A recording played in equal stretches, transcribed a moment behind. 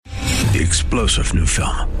The explosive new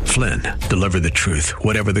film, Flynn, deliver the truth,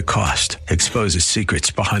 whatever the cost, exposes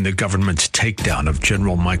secrets behind the government's takedown of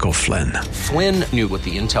General Michael Flynn. Flynn knew what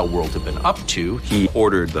the intel world had been up to. He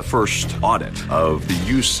ordered the first audit of the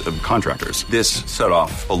use of contractors. This set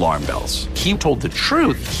off alarm bells. He told the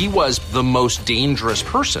truth. He was the most dangerous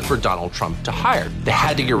person for Donald Trump to hire. They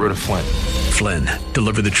had to get rid of Flynn. Flynn,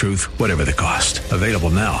 deliver the truth, whatever the cost. Available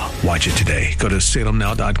now. Watch it today. Go to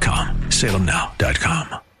salemnow.com.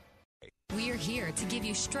 salemnow.com. We're here to give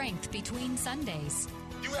you strength between Sundays.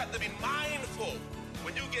 You have to be mindful.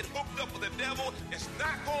 When you get hooked up with the devil, it's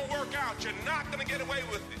not going to work out. You're not going to get away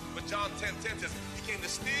with it. But John 10:10 says, he came to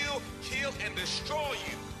steal, kill, and destroy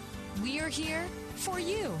you. We're here for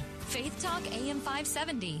you. Faith Talk AM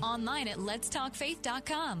 570. Online at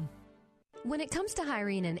letstalkfaith.com. When it comes to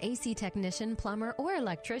hiring an AC technician, plumber, or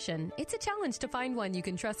electrician, it's a challenge to find one you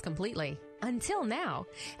can trust completely. Until now,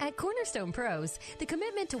 at Cornerstone Pros, the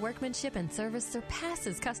commitment to workmanship and service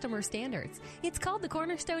surpasses customer standards. It's called the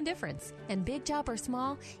Cornerstone Difference. And big job or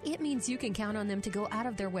small, it means you can count on them to go out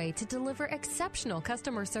of their way to deliver exceptional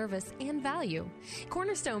customer service and value.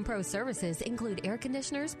 Cornerstone Pro services include air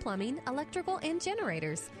conditioners, plumbing, electrical, and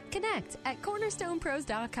generators. Connect at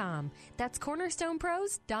cornerstonepros.com. That's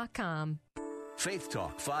cornerstonepros.com. Faith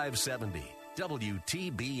Talk 570,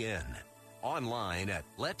 WTBN. Online at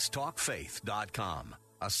letstalkfaith.com,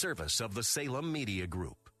 a service of the Salem Media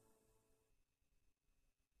Group.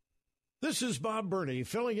 This is Bob Burney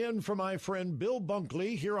filling in for my friend Bill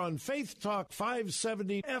Bunkley here on Faith Talk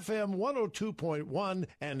 570, FM 102.1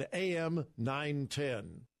 and AM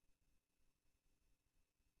 910.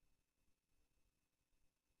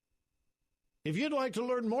 If you'd like to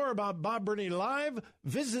learn more about Bob Burney Live,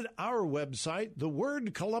 visit our website,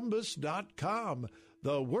 thewordcolumbus.com.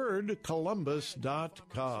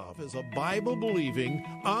 thewordcolumbus.com is a Bible-believing,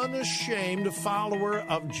 unashamed follower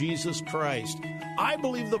of Jesus Christ. I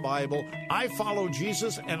believe the Bible, I follow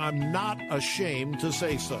Jesus, and I'm not ashamed to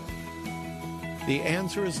say so. The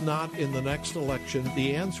answer is not in the next election.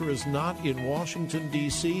 The answer is not in Washington,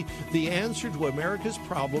 D.C. The answer to America's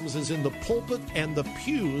problems is in the pulpit and the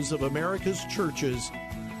pews of America's churches.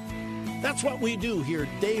 That's what we do here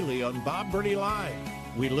daily on Bob Burney Live.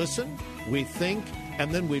 We listen, we think,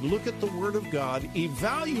 and then we look at the Word of God,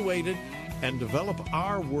 evaluate it, and develop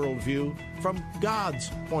our worldview from God's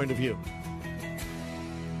point of view.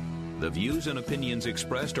 The views and opinions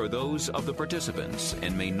expressed are those of the participants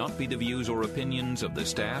and may not be the views or opinions of the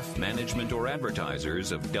staff, management, or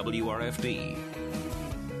advertisers of WRFD.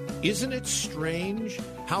 Isn't it strange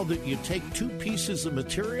how that you take two pieces of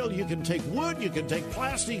material, you can take wood, you can take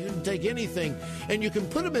plastic, you can take anything, and you can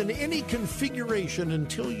put them in any configuration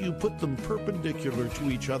until you put them perpendicular to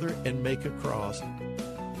each other and make a cross.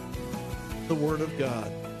 The Word of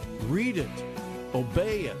God. Read it.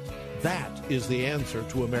 Obey it. That is the answer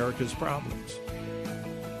to America's problems.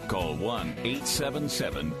 Call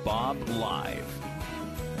 1-877-BOB-LIVE.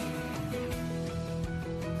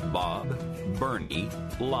 Bob Burney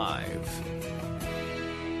Live.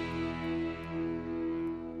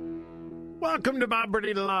 Welcome to Bob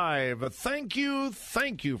Burney Live. Thank you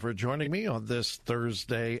for joining me on this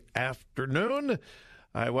Thursday afternoon.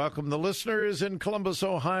 I welcome the listeners in Columbus,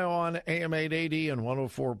 Ohio on AM 880 and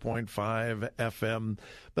 104.5 FM.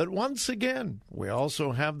 But once again, we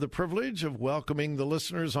also have the privilege of welcoming the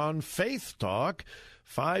listeners on Faith Talk,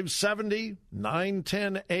 570,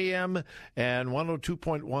 910 AM, and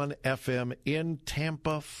 102.1 FM in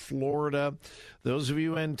Tampa, Florida. Those of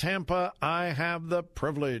you in Tampa, I have the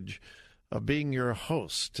privilege of being your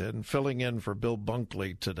host and filling in for Bill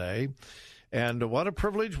Bunkley today. And what a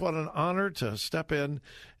privilege, what an honor to step in.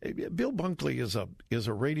 Bill Bunkley is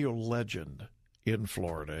a radio legend in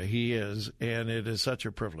Florida. He is, and it is such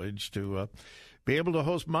a privilege to be able to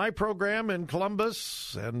host my program in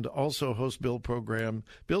Columbus and also host Bill's program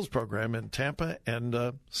in Tampa and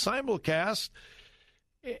simulcast.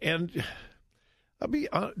 And I'll be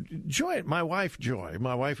Joy, my wife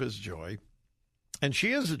is Joy, and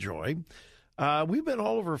she is a joy. We've been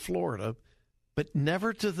all over Florida, but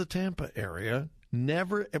never to the Tampa area.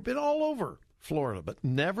 Never, I've been all over Florida, but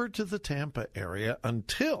never to the Tampa area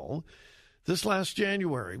until this last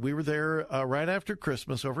January. We were there right after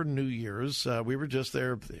Christmas, over New Year's. We were just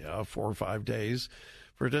there 4 or 5 days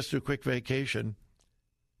for just a quick vacation.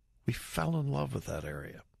 We fell in love with that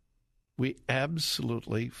area. We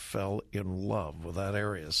absolutely fell in love with that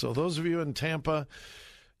area. So those of you in Tampa,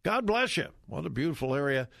 God bless you. What a beautiful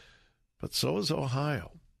area. But so is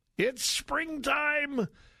Ohio. It's springtime.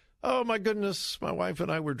 Oh, my goodness. My wife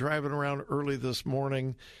and I were driving around early this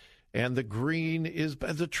morning, and the green is,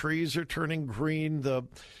 the trees are turning green. The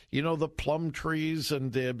plum trees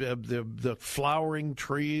and the flowering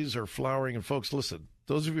trees are flowering. And folks, listen,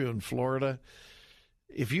 those of you in Florida,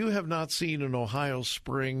 if you have not seen an Ohio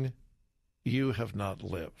spring, you have not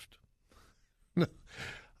lived.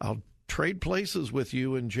 I'll trade places with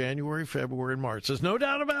you in January, February, and March. There's no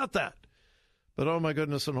doubt about that. But, oh, my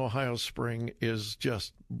goodness, an Ohio spring is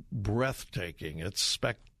just breathtaking. It's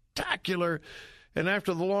spectacular. And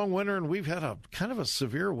after the long winter, and we've had a kind of a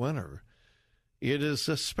severe winter, it is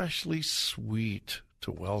especially sweet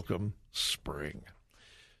to welcome spring.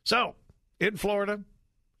 So, in Florida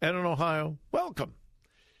and in Ohio, welcome.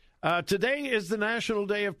 Today is the National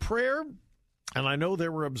Day of Prayer, and I know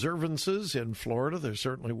there were observances in Florida. There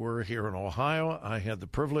certainly were here in Ohio. I had the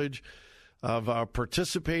privilege of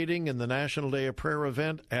participating in the National Day of Prayer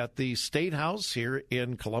event at the State House here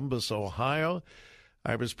in Columbus, Ohio.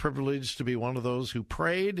 I was privileged to be one of those who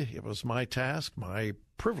prayed. It was my task, my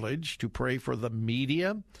privilege, to pray for the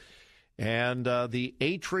media. And the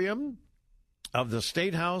atrium of the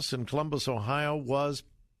State House in Columbus, Ohio, was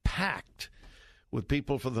packed with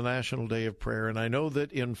people for the National Day of Prayer. And I know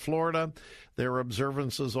that in Florida, there are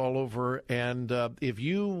observances all over. And if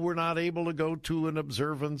you were not able to go to an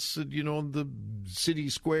observance, the city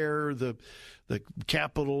square, the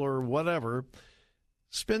Capitol, or whatever,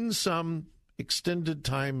 spend some extended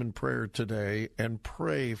time in prayer today and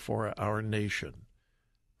pray for our nation.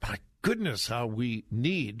 My goodness, how we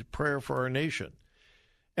need prayer for our nation.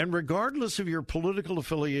 And regardless of your political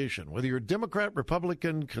affiliation, whether you're Democrat,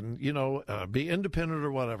 Republican, be independent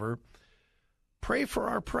or whatever, pray for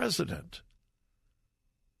our president.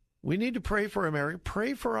 We need to pray for America.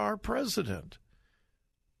 Pray for our president.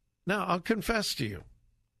 Now, I'll confess to you,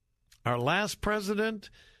 our last president,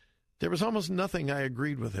 there was almost nothing I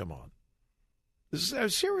agreed with him on.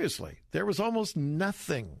 Seriously, there was almost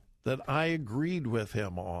nothing that I agreed with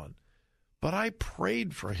him on. But I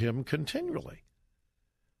prayed for him continually.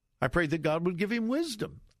 I prayed that God would give him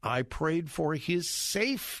wisdom. I prayed for his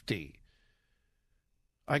safety.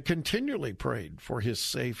 I continually prayed for his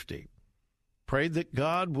safety. Prayed that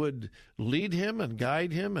God would lead him and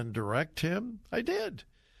guide him and direct him. I did.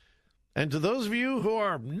 And to those of you who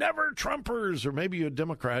are never Trumpers, or maybe you're a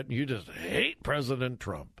Democrat and you just hate President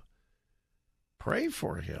Trump, pray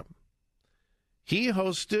for him. He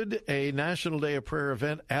hosted a National Day of Prayer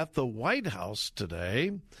event at the White House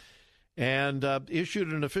today and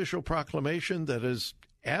issued an official proclamation that is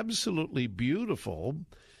absolutely beautiful.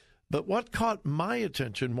 But what caught my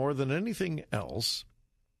attention more than anything else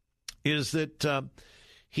is that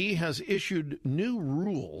he has issued new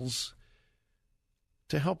rules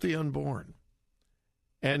to help the unborn.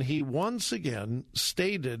 And he once again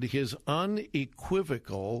stated his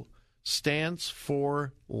unequivocal stance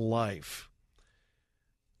for life.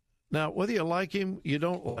 Now, whether you like him, you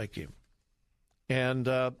don't like him. And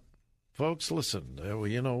folks, listen,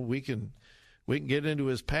 we can get into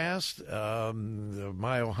his past.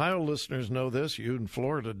 My Ohio listeners know this. You in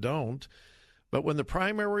Florida don't. But when the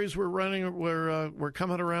primaries were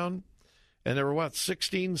coming around, and there were,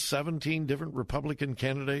 16, 17 different Republican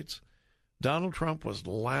candidates, Donald Trump was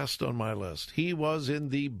last on my list. He was in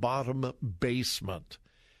the bottom basement.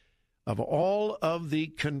 Of all of the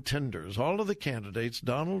contenders, all of the candidates,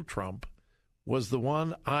 Donald Trump was the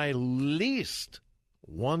one I least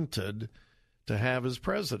wanted to have as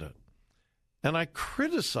president. And I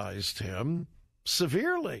criticized him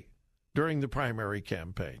severely during the primary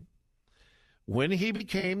campaign. When he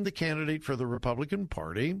became the candidate for the Republican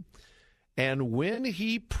Party, and when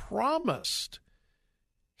he promised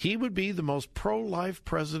he would be the most pro-life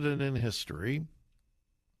president in history,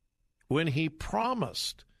 when he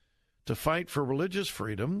promised to fight for religious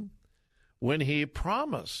freedom, when he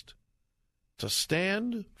promised to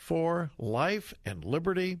stand for life and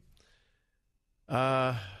liberty,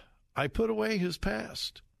 I put away his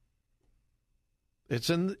past. It's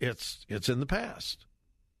in the past.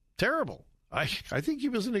 Terrible. I think he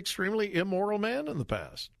was an extremely immoral man in the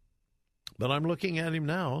past. But I'm looking at him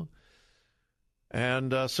now,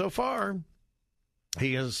 and so far,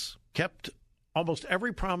 he has kept almost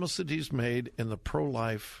every promise that he's made in the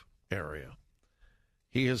pro-life area.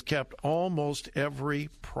 He has kept almost every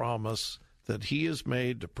promise that he has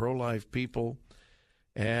made to pro-life people.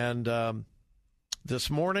 And this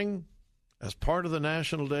morning, as part of the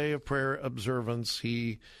National Day of Prayer observance,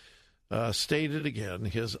 he stated again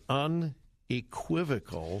his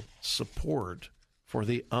unequivocal support for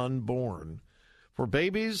the unborn, for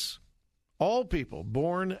babies, all people,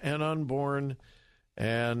 born and unborn.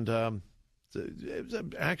 And it's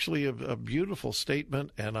actually a beautiful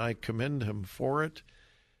statement, and I commend him for it.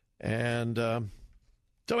 And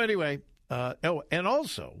So anyway, and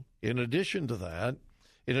also, in addition to that,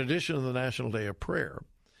 in addition to the National Day of Prayer,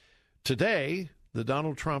 today, the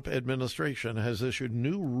Donald Trump administration has issued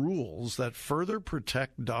new rules that further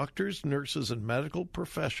protect doctors, nurses, and medical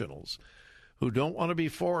professionals who don't want to be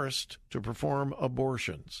forced to perform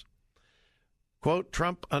abortions. Quote,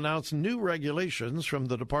 Trump announced new regulations from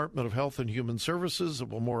the Department of Health and Human Services that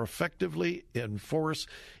will more effectively enforce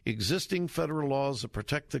existing federal laws that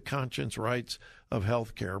protect the conscience rights of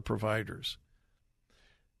health care providers.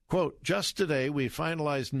 Quote, just today we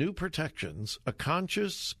finalized new protections, a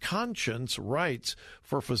conscience rights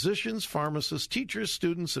for physicians, pharmacists, teachers,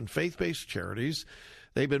 students, and faith-based charities.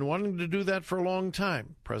 They've been wanting to do that for a long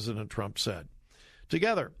time, President Trump said.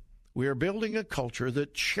 Together, we are building a culture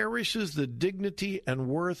that cherishes the dignity and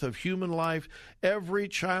worth of human life. Every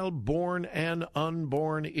child, born and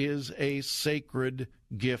unborn, is a sacred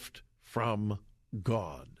gift from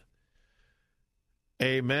God.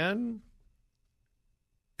 Amen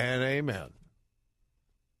and amen.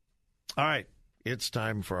 All right, it's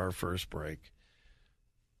time for our first break.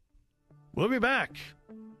 We'll be back.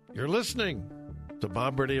 You're listening to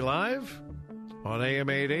Bob Burney Live on AM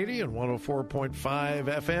 880 and 104.5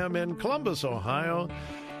 FM in Columbus, Ohio.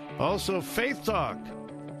 Also, Faith Talk,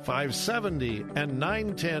 570 and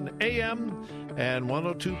 910 AM and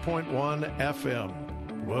 102.1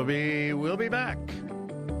 FM. We'll be back.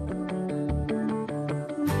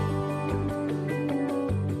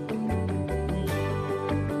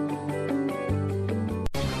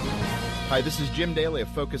 Hi, this is Jim Daly of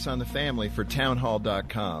Focus on the Family for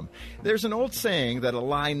Townhall.com. There's an old saying that a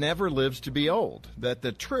lie never lives to be old, that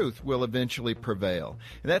the truth will eventually prevail.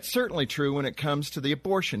 And that's certainly true when it comes to the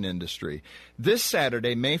abortion industry. This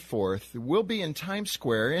Saturday, May 4th, we'll be in Times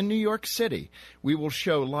Square in New York City. We will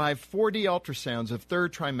show live 4D ultrasounds of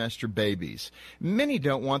third trimester babies. Many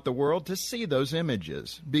don't want the world to see those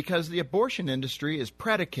images because the abortion industry is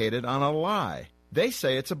predicated on a lie. They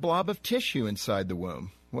say it's a blob of tissue inside the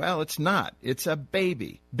womb. Well, it's not. It's a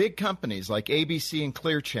baby. Big companies like ABC and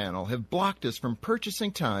Clear Channel have blocked us from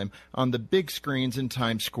purchasing time on the big screens in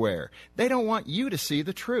Times Square. They don't want you to see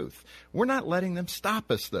the truth. We're not letting them stop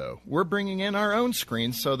us, though. We're bringing in our own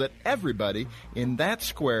screens so that everybody in that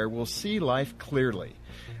square will see life clearly.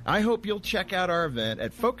 I hope you'll check out our event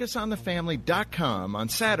at FocusOnTheFamily.com on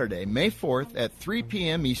Saturday, May 4th at 3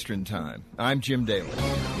 p.m. Eastern Time. I'm Jim Daly.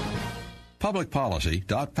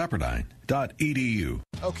 Publicpolicy.pepperdine.edu.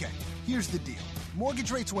 Okay, here's the deal. Mortgage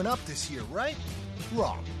rates went up this year, right?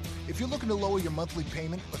 Wrong. If you're looking to lower your monthly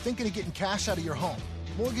payment or thinking of getting cash out of your home,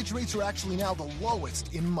 mortgage rates are actually now the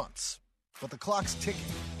lowest in months. But the clock's ticking.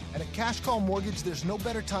 And at Cash Call Mortgage, there's no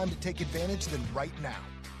better time to take advantage than right now.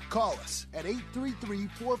 Call us at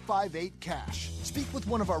 833-458-CASH. Speak with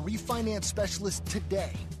one of our refinance specialists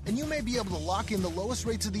today, and you may be able to lock in the lowest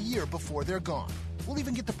rates of the year before they're gone. We'll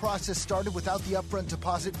even get the process started without the upfront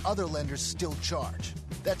deposit other lenders still charge.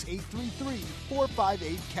 That's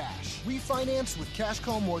 833-458-CASH. Refinance with Cash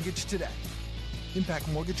Call Mortgage today. Impact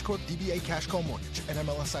Mortgage Corp. DBA Cash Call Mortgage.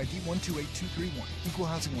 NMLS ID 128231. Equal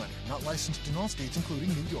housing lender. Not licensed in all states, including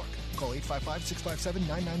New York. Call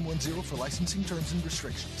 855-657-9910 for licensing terms and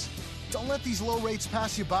restrictions. Don't let these low rates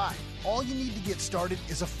pass you by. All you need to get started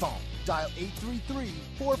is a phone. Dial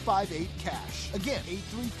 833-458-CASH. Again,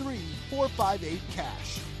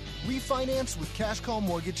 833-458-CASH. Refinance with Cash Call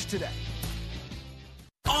Mortgage today.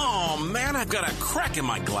 Oh, man, I've got a crack in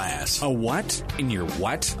my glass. A what? In your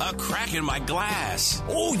what? A crack in my glass.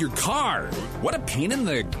 Oh, your car. What a pain in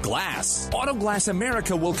the glass. Autoglass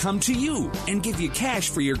America will come to you and give you cash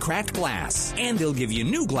for your cracked glass. And they'll give you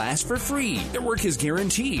new glass for free. Their work is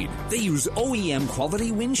guaranteed. They use OEM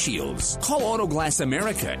quality windshields. Call Autoglass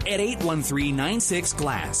America at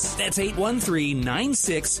 813-96-GLASS. That's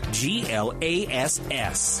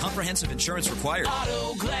 813-96-GLASS. Comprehensive insurance required.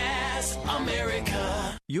 Autoglass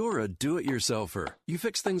America. You're a do-it-yourselfer. You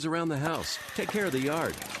fix things around the house, take care of the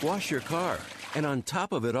yard, wash your car, and on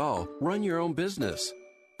top of it all, run your own business.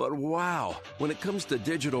 But wow, when it comes to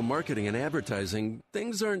digital marketing and advertising,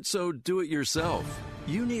 things aren't so do-it-yourself.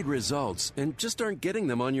 You need results and just aren't getting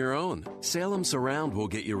them on your own. Salem Surround will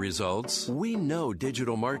get you results. We know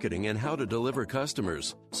digital marketing and how to deliver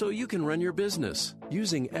customers, so you can run your business.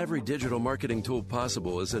 Using every digital marketing tool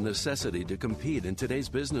possible is a necessity to compete in today's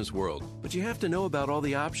business world, but you have to know about all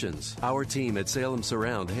the options. Our team at Salem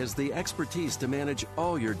Surround has the expertise to manage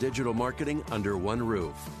all your digital marketing under one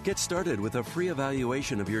roof. Get started with a free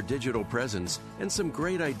evaluation of your digital presence and some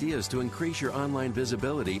great ideas to increase your online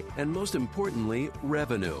visibility and, most importantly,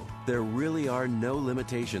 revenue. There really are no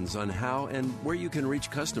limitations on how and where you can reach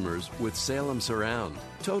customers with Salem Surround.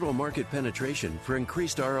 Total market penetration for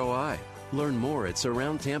increased ROI. Learn more at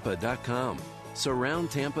surroundtampa.com.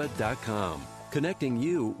 Surroundtampa.com, connecting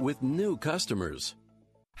you with new customers.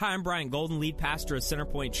 Hi, I'm Brian Golden, lead pastor of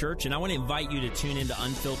Centerpoint Church, and I want to invite you to tune into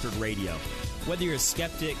Unfiltered Radio. Whether you're a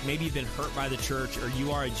skeptic, maybe you've been hurt by the church, or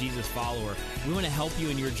you are a Jesus follower, we want to help you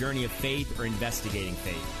in your journey of faith or investigating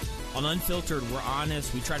faith. On Unfiltered, we're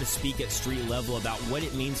honest. We try to speak at street level about what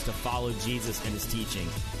it means to follow Jesus and his teaching.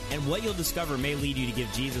 And what you'll discover may lead you to give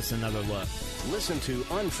Jesus another look. Listen to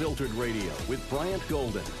Unfiltered Radio with Bryant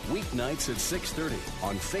Golden, weeknights at 6:30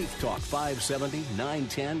 on Faith Talk 570,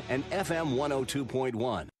 910, and FM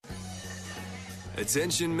 102.1.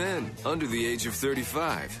 Attention men under the age of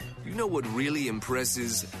 35. You know what really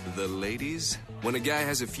impresses the ladies? When a guy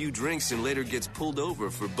has a few drinks and later gets pulled over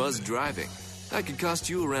for buzzed driving. That could cost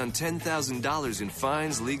you around $10,000 in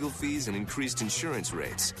fines, legal fees, and increased insurance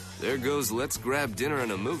rates. There goes let's grab dinner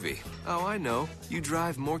and a movie. Oh, I know. You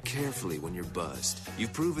drive more carefully when you're buzzed.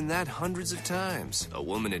 You've proven that hundreds of times. A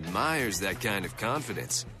woman admires that kind of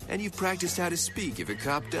confidence. And you've practiced how to speak if a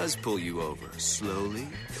cop does pull you over. Slowly,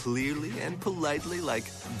 clearly, and politely like,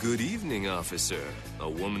 "Good evening, officer." A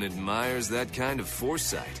woman admires that kind of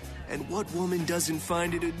foresight. And what woman doesn't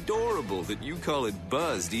find it adorable that you call it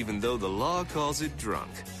buzzed even though the law calls it drunk?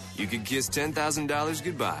 You could kiss $10,000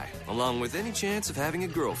 goodbye, along with any chance of having a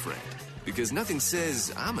girlfriend. Because nothing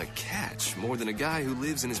says, "I'm a catch," more than a guy who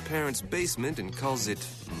lives in his parents' basement and calls it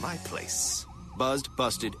my place. Buzzed,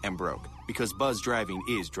 busted, and broke. Because buzzed driving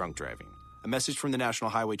is drunk driving. A message from the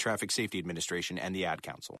National Highway Traffic Safety Administration and the Ad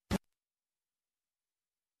Council.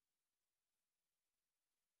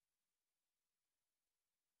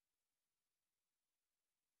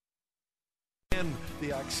 And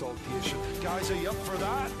the exaltation. Guys, are you up for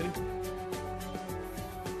that?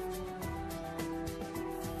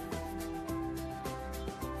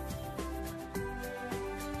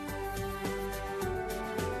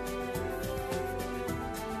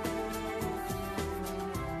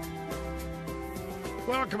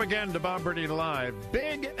 Welcome again to Bob Burney Live.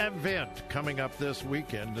 Big event coming up this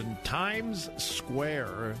weekend in Times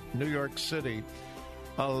Square, New York City.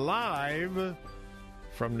 Live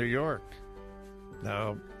from New York.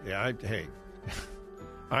 Now, yeah,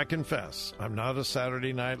 I confess, I'm not a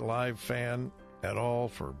Saturday Night Live fan at all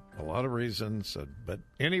for a lot of reasons. But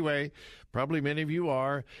anyway, probably many of you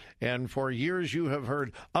are. And for years you have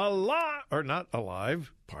heard pardon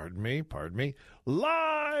me,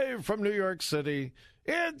 live from New York City.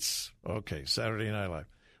 It's, Saturday Night Live.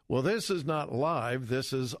 Well, this is not live.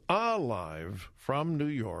 This is Alive from New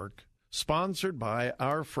York, sponsored by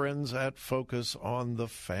our friends at Focus on the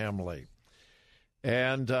Family.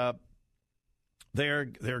 And they're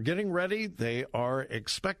getting ready. They are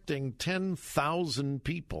expecting 10,000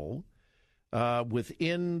 people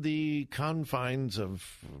within the confines of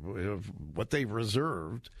what they've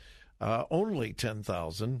reserved. Only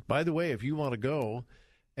 10,000. By the way, if you want to go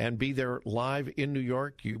and be there live in New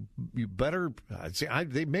York, you better.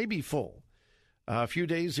 They may be full. A few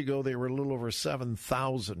days ago, they were a little over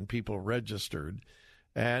 7,000 people registered,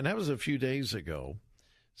 and that was a few days ago.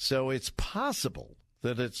 So it's possible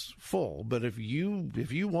that it's full, but if you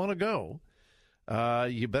want to go,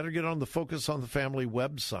 you better get on the Focus on the Family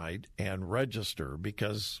website and register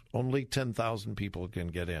because only 10,000 people can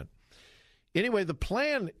get in. Anyway, the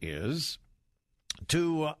plan is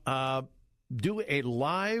to do a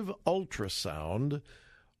live ultrasound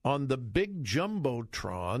on the big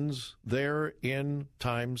jumbotrons there in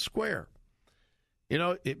Times Square.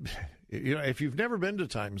 If you've never been to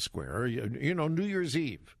Times Square, New Year's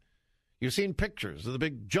Eve, you've seen pictures of the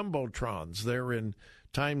big jumbotrons there in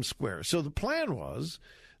Times Square. So the plan was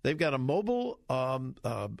they've got a mobile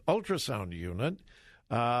ultrasound unit.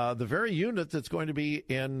 The very unit that's going to be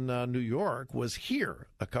in New York was here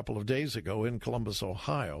a couple of days ago in Columbus,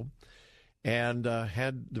 Ohio, and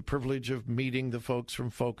had the privilege of meeting the folks from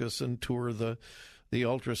Focus and tour the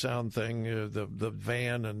ultrasound thing, the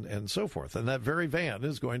van and so forth. And that very van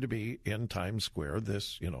is going to be in Times Square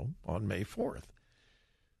on May 4th.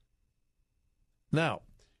 Now,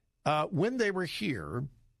 when they were here,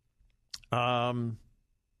 when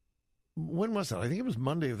was that? I think it was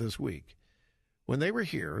Monday of this week. When they were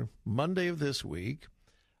here, Monday of this week,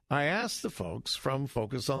 I asked the folks from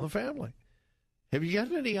Focus on the Family, have you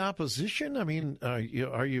got any opposition? I mean, are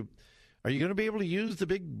you going to be able to use the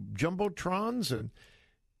big jumbotrons?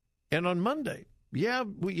 And on Monday,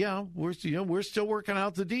 we're still working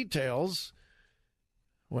out the details.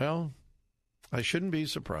 Well, I shouldn't be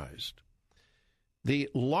surprised. The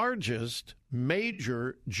largest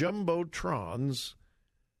major jumbotrons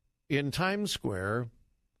in Times Square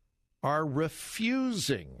are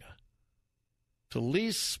refusing to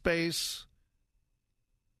lease space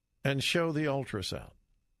and show the ultrasound.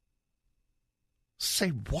 Say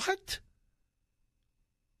what?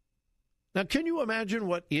 Now, can you imagine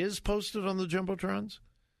what is posted on the Jumbotrons?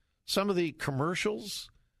 Some of the commercials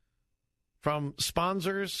from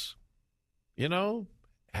sponsors,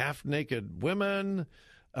 half-naked women,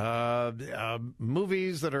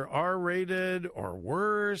 movies that are R-rated or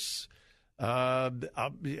worse,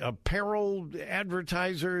 apparel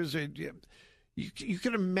advertisers. You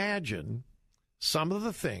can imagine some of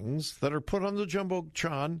the things that are put on the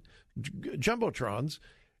Jumbotrons,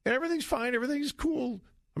 and everything's fine, everything's cool.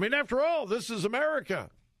 I mean, after all, this is America.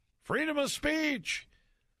 Freedom of speech.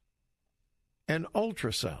 And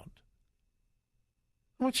ultrasound.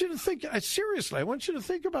 I want you to think, seriously, I want you to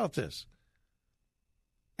think about this.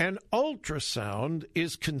 An ultrasound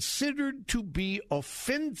is considered to be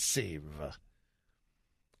offensive.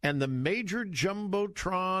 And the major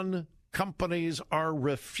Jumbotron companies are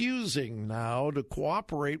refusing now to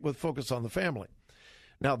cooperate with Focus on the Family.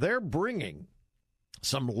 Now, they're bringing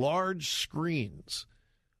some large screens,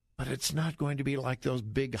 but it's not going to be like those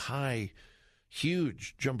big,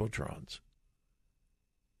 huge Jumbotrons.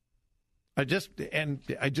 I just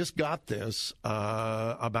got this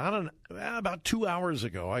about 2 hours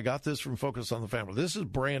ago. I got this from Focus on the Family. This is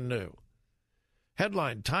brand new.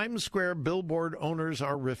 Headline: Times Square billboard owners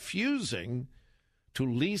are refusing to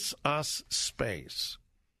lease us space.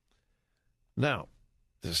 Now,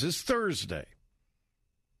 this is Thursday.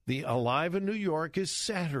 The Alive in New York is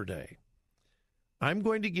Saturday. I'm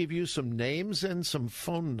going to give you some names and some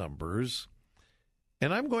phone numbers,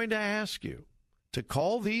 and I'm going to ask you to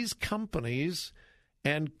call these companies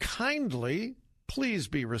and kindly, please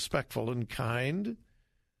be respectful and kind,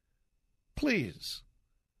 please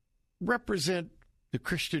represent the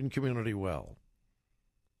Christian community well,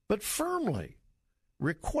 but firmly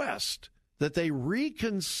request that they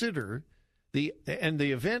reconsider the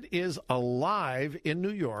event is Alive in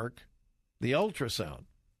New York, the ultrasound.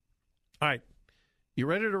 All right, you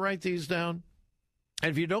ready to write these down?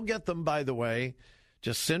 And if you don't get them, by the way,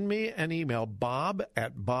 just send me an email,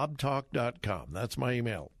 bob@bobtalk.com. That's my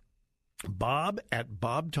email,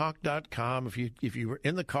 bob@bobtalk.com. If you were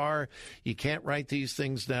in the car, you can't write these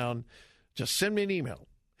things down, just send me an email.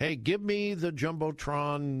 Hey, give me the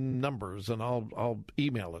Jumbotron numbers, and I'll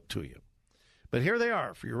email it to you. But here they are,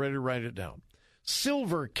 if you're ready to write it down.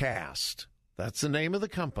 Silvercast, that's the name of the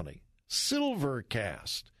company,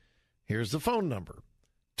 Silvercast. Here's the phone number,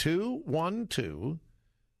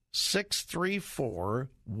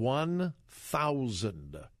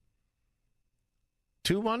 212-634-1000.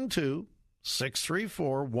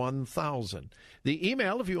 212-634-1000. The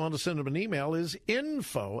email, if you want to send them an email, is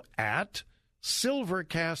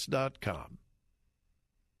info@silvercast.com.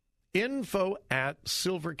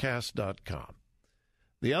 info@silvercast.com.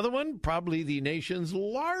 The other one, probably the nation's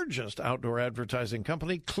largest outdoor advertising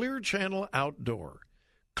company, Clear Channel Outdoor.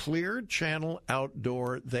 Clear Channel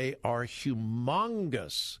Outdoor, they are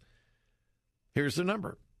humongous. Here's the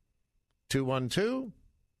number,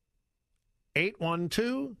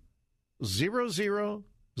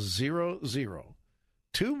 212-812-0000.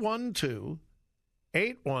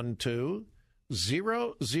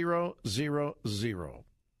 212-812-0000.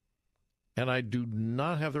 And I do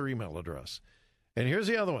not have their email address. And here's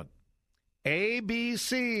the other one,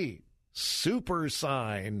 ABC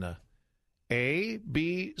Supersign.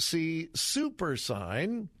 ABC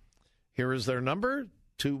Supersign. Here is their number,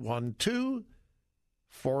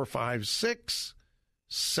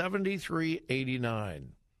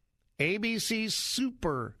 212-456-7389. ABC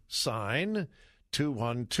Supersign,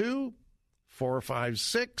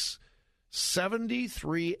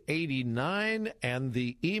 212-456-7389. And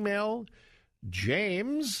the email,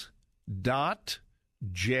 James.J,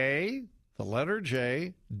 the letter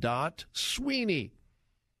J, .Sweeney,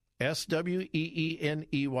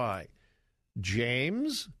 SWEENEY.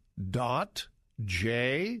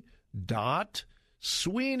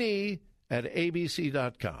 James.J.Sweeney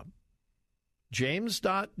 @abc.com.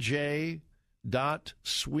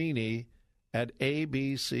 James.J.Sweeney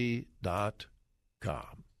 @abc.com.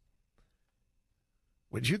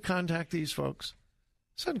 Would you contact these folks?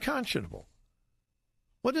 It's unconscionable.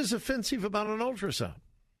 What is offensive about an ultrasound?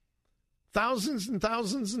 Thousands and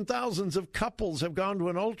thousands and thousands of couples have gone to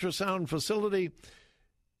an ultrasound facility,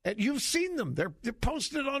 and you've seen them. They're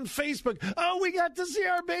posted on Facebook. Oh, we got to see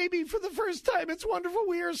our baby for the first time. It's wonderful.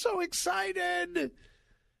 We are so excited.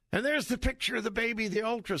 And there's the picture of the baby, the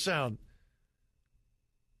ultrasound.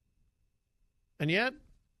 And yet,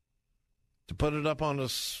 to put it up on a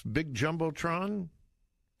big Jumbotron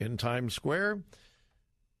in Times Square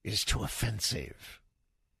is too offensive.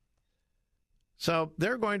 So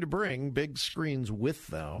they're going to bring big screens with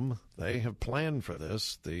them. They have planned for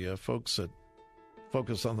this. The folks at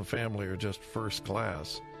Focus on the Family are just first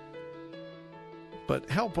class. But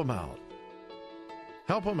help them out.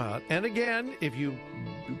 Help them out. And again, if you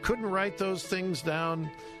couldn't write those things down,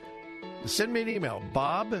 send me an email,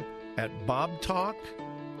 bob@bobtalk,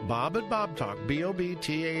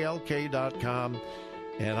 BobTalk.com,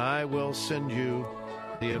 and I will send you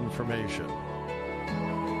the information.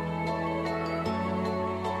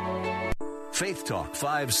 Faith Talk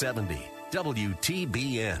 570,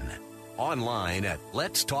 WTBN. Online at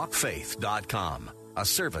letstalkfaith.com, a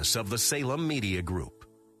service of the Salem Media Group.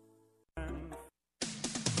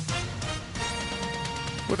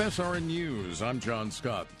 With SRN News, I'm John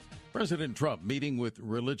Scott. President Trump meeting with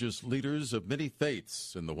religious leaders of many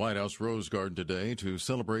faiths in the White House Rose Garden today to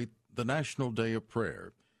celebrate the National Day of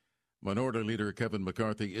Prayer. Minority Leader Kevin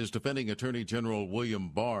McCarthy is defending Attorney General William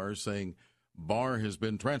Barr, saying Barr has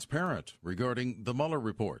been transparent regarding the Mueller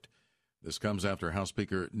report. This comes after House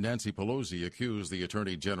Speaker Nancy Pelosi accused the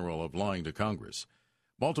Attorney General of lying to Congress.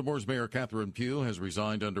 Baltimore's Mayor Catherine Pugh has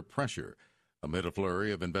resigned under pressure amid a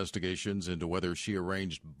flurry of investigations into whether she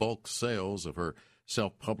arranged bulk sales of her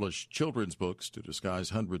self-published children's books to disguise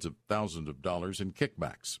hundreds of thousands of dollars in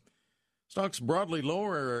kickbacks. Stocks broadly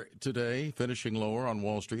lower today, finishing lower on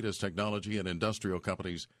Wall Street as technology and industrial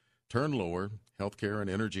companies turn lower. Healthcare and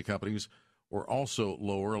energy companies were also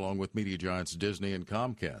lower, along with media giants Disney and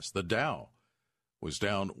Comcast. The Dow was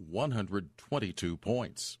down 122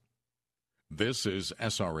 points. This is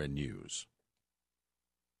SRN News.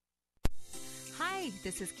 Hi,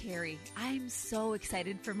 this is Carrie. I'm so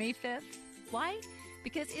excited for May 5th. Why?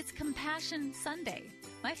 Because it's Compassion Sunday.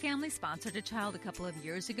 My family sponsored a child a couple of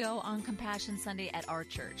years ago on Compassion Sunday at our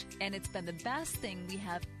church, and it's been the best thing we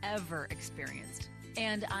have ever experienced.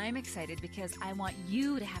 And I'm excited because I want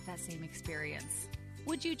you to have that same experience.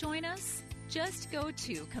 Would you join us? Just go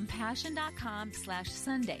to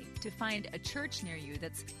compassion.com/Sunday to find a church near you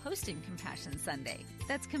that's hosting Compassion Sunday.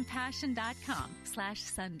 That's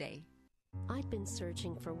compassion.com/Sunday. I'd been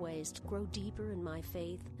searching for ways to grow deeper in my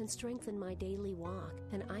faith and strengthen my daily walk,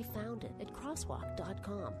 and I found it at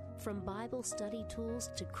crosswalk.com. From Bible study tools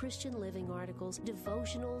to Christian living articles,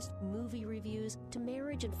 devotionals, movie reviews, to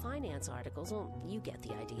marriage and finance articles, well, you get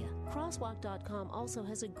the idea. Crosswalk.com also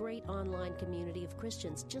has a great online community of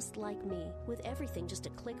Christians just like me. With everything just a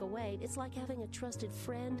click away, it's like having a trusted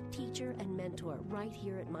friend, teacher, and mentor right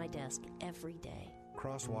here at my desk every day.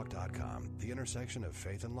 Crosswalk.com, the intersection of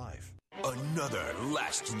faith and life. Another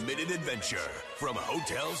last-minute adventure from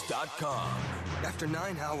Hotels.com. After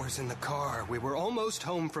 9 hours in the car, we were almost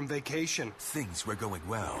home from vacation. Things were going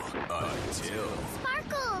well until...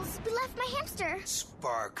 Sparkles! We left my hamster.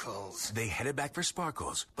 Sparkles. They headed back for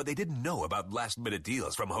Sparkles, but they didn't know about last-minute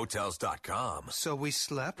deals from Hotels.com. So we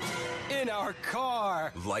slept in our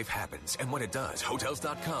car. Life happens, and when it does,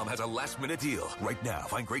 Hotels.com has a last-minute deal. Right now,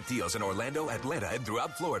 find great deals in Orlando, Atlanta, and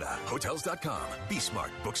throughout Florida. Hotels.com. Be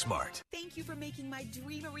smart. Book smart. Thank you for making my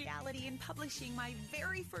dream a reality and publishing my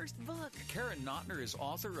very first book. Karen Notner is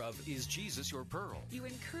author of Is Jesus Your Pearl? You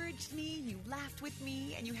encouraged me, you laughed with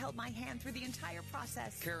me, and you held my hand through the entire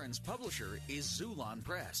process. Karen's publisher is Zulon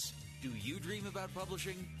Press. Do you dream about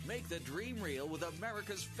publishing? Make the dream real with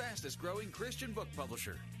America's fastest-growing Christian book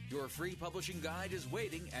publisher. Your free publishing guide is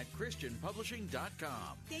waiting at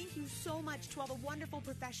ChristianPublishing.com. Thank you so much to all the wonderful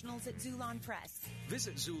professionals at Zulon Press.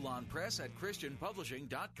 Visit Zulon Press at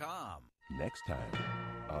ChristianPublishing.com. Next time,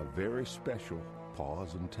 a very special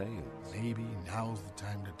Paws and Tales. Maybe now's the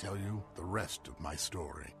time to tell you the rest of my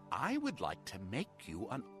story. I would like to make you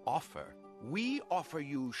an offer. We offer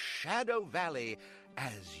you Shadow Valley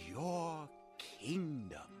as your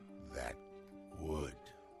kingdom. That would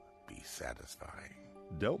be satisfying.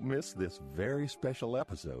 Don't miss this very special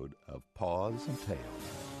episode of Paws and Tales.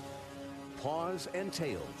 Paws and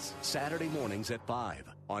Tales, Saturday mornings at 5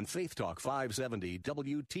 on Faith Talk 570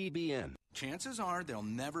 WTBN. Chances are there'll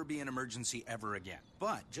never be an emergency ever again.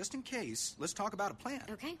 But just in case, let's talk about a plan.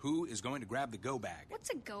 Okay. Who is going to grab the go bag? What's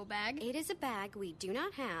a go bag? It is a bag we do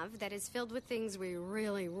not have that is filled with things we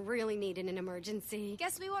really, really need in an emergency.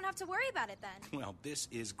 Guess we won't have to worry about it then. Well, this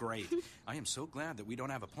is great. I am so glad that we don't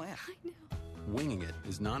have a plan. I know. Winging it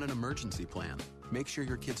is not an emergency plan. Make sure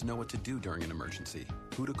your kids know what to do during an emergency,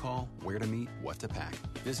 who to call, where to meet, what to pack.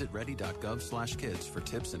 Visit ready.gov/kids for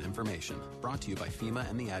tips and information. Brought to you by FEMA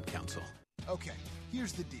and the Ad Council. Okay,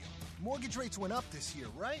 here's the deal. Mortgage rates went up this year,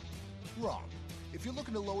 right? Wrong. If you're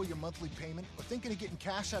looking to lower your monthly payment or thinking of getting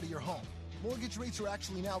cash out of your home, mortgage rates are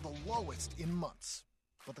actually now the lowest in months.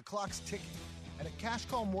 But the clock's ticking. And at Cash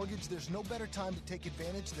Call Mortgage, there's no better time to take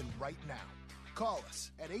advantage than right now. Call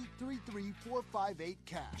us at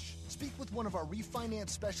 833-458-CASH. Speak with one of our refinance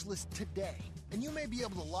specialists today, and you may be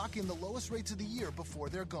able to lock in the lowest rates of the year before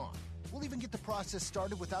they're gone. We'll even get the process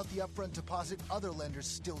started without the upfront deposit other lenders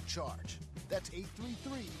still charge. That's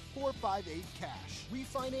 833-458-CASH.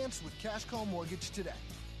 Refinance with Cash Call Mortgage today.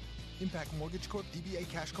 Impact Mortgage Corp. DBA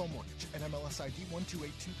Cash Call Mortgage. NMLS ID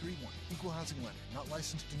 128231. Equal housing lender. Not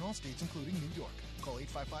licensed in all states, including New York. Call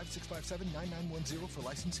 855-657-9910 for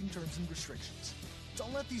licensing terms and restrictions.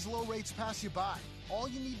 Don't let these low rates pass you by. All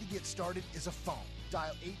you need to get started is a phone.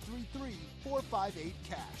 Dial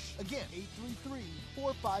 833-458-CASH. Again,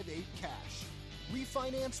 833-458-CASH.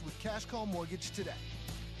 Refinance with Cash Call Mortgage today.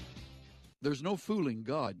 There's no fooling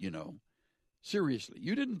God, you know. Seriously,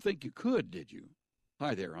 you didn't think you could, did you?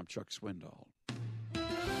 Hi there, I'm Chuck Swindoll.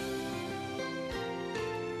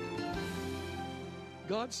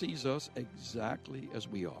 God sees us exactly as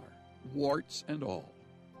we are, warts and all,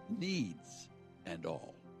 needs and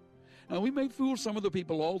all. Now, we may fool some of the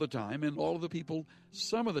people all the time and all of the people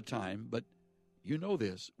some of the time, but you know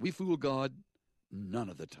this, we fool God none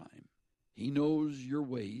of the time. He knows your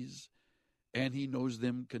ways, and He knows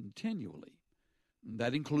them continually.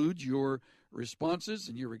 That includes your responses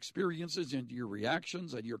and your experiences and your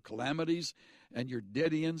reactions and your calamities and your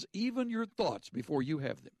dead ends, even your thoughts before you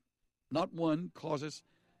have them. Not one causes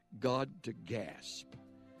God to gasp.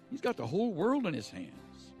 He's got the whole world in His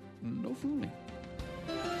hands. No fooling.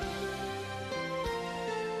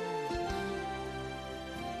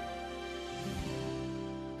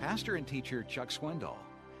 Pastor and teacher Chuck Swindoll.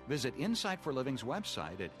 Visit Insight for Living's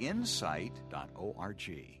website at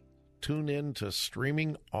insight.org. Tune in to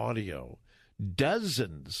streaming audio,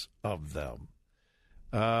 dozens of them.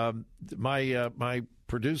 My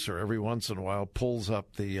producer every once in a while pulls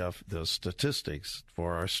up the statistics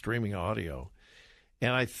for our streaming audio,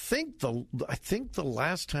 and I think the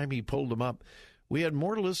last time he pulled them up, we had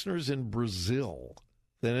more listeners in Brazil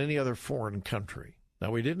than any other foreign country. Now,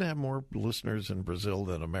 we didn't have more listeners in Brazil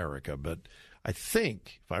than America, but I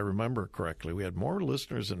think, if I remember correctly, we had more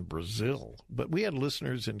listeners in Brazil, but we had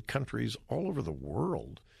listeners in countries all over the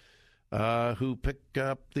world who pick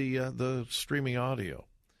up the streaming audio.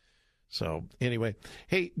 So anyway,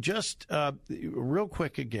 hey, just real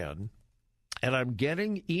quick again, and I'm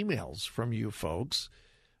getting emails from you folks,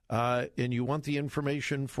 and you want the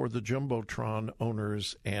information for the Jumbotron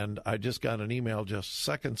owners, and I just got an email just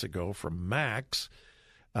seconds ago from Max.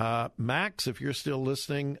 Max, if you're still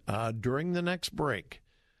listening, during the next break,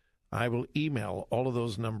 I will email all of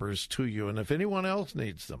those numbers to you. And if anyone else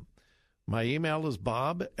needs them, my email is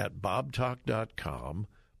bob@bobtalk.com,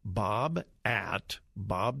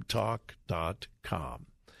 bob@bobtalk.com.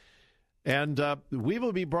 And we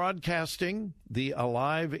will be broadcasting the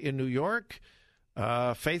Alive in New York,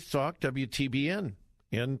 Faith Talk, WTBN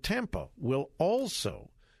in Tampa will also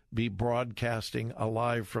be broadcasting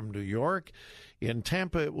Alive from New York. In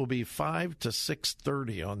Tampa, it will be 5 to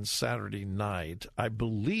 6:30 on Saturday night. I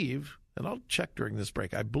believe, and I'll check during this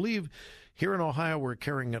break, I believe here in Ohio we're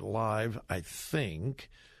carrying it live, I think.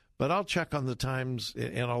 But I'll check on the times,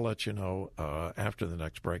 and I'll let you know after the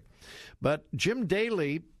next break. But Jim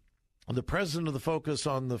Daly, the president of the Focus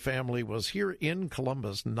on the Family, was here in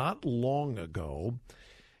Columbus not long ago,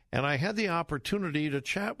 and I had the opportunity to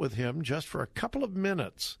chat with him just for a couple of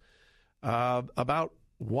minutes about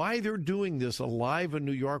why they're doing this Alive in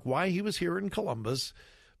New York, why he was here in Columbus,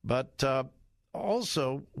 but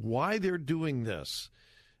also why they're doing this.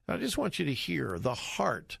 I just want you to hear the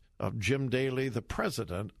heart of Jim Daly, the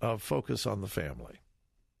president of Focus on the Family.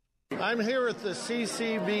 I'm here at the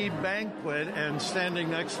CCB banquet, and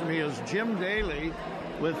standing next to me is Jim Daly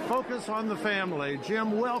with Focus on the Family.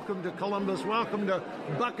 Jim, welcome to Columbus. Welcome to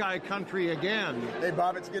Buckeye Country again. Hey,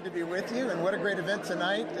 Bob, it's good to be with you, and what a great event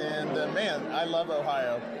tonight. And, man, I love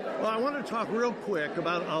Ohio. Well, I want to talk real quick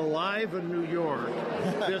about Alive in New York,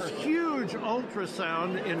 this huge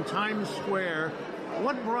ultrasound in Times Square.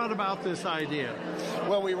 What brought about this idea?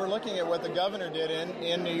 Well, we were looking at what the governor did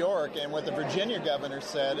in New York and what the Virginia governor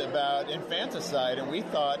said about infanticide, and we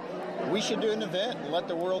thought we should do an event and let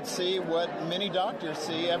the world see what many doctors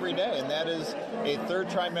see every day, and that is a third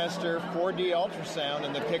trimester 4D ultrasound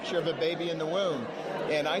and the picture of a baby in the womb.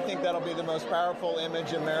 And I think that'll be the most powerful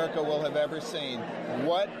image America will have ever seen.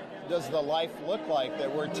 What does the life look like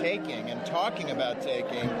that we're taking and talking about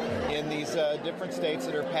taking in these different states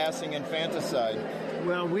that are passing infanticide?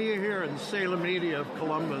 Well, we here in Salem Media of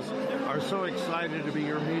Columbus are so excited to be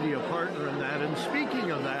your media partner in that. And speaking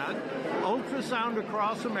of that, Ultrasound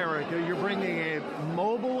Across America, you're bringing a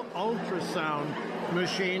mobile ultrasound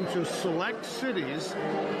machine to select cities,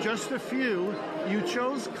 just a few. You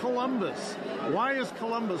chose Columbus. Why is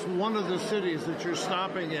Columbus one of the cities that you're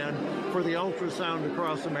stopping in for the Ultrasound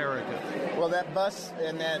Across America? Well, that bus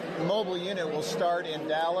and that mobile unit will start in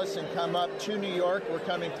Dallas and come up to New York. We're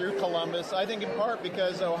coming through Columbus, I think in part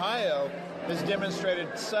because Ohio has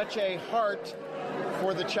demonstrated such a heart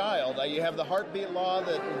for the child. You have the heartbeat law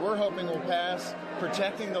that we're hoping will pass,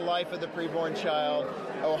 protecting the life of the preborn child.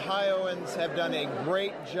 Ohioans have done a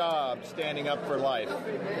great job standing up for life.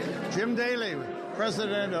 Jim Daly,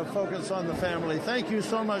 president of Focus on the Family. Thank you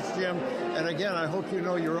so much, Jim. And again, I hope you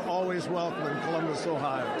know you're always welcome in Columbus,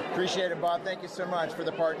 Ohio. Appreciate it, Bob. Thank you so much for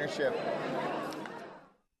the partnership.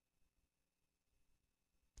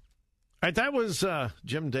 All right, that was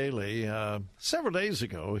Jim Daly. Several days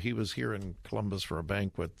ago, he was here in Columbus for a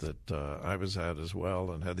banquet that I was at as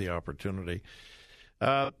well and had the opportunity.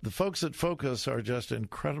 The folks at Focus are just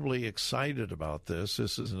incredibly excited about this.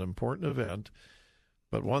 This is an important event.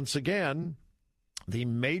 But once again, the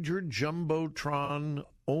major Jumbotron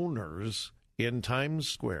owners in Times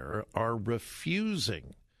Square are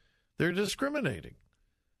refusing. They're discriminating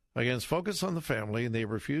against Focus on the Family, and they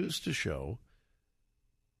refuse to show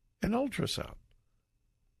an ultrasound.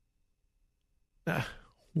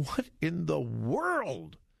 What in the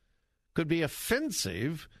world could be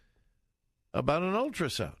offensive about an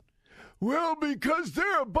ultrasound? Well, because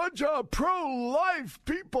they're a bunch of pro-life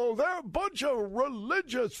people. They're a bunch of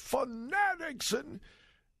religious fanatics. And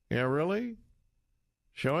yeah, really?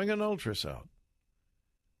 Showing an ultrasound.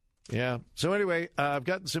 Yeah. So anyway, I've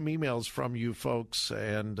gotten some emails from you folks,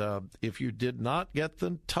 and if you did not get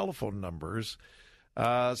the telephone numbers,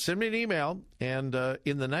 send me an email, and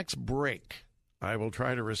in the next break, I will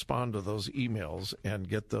try to respond to those emails and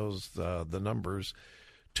get those the numbers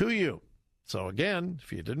to you. So again,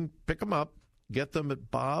 if you didn't pick them up, get them at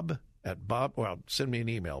send me an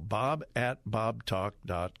email,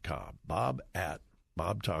 bob@bobtalk.com,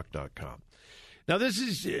 bob@bobtalk.com. Now, this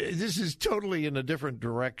is totally in a different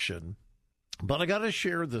direction, but I got to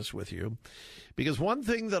share this with you because one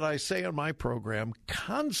thing that I say on my program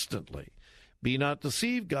constantly, be not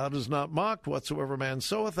deceived, God is not mocked. Whatsoever man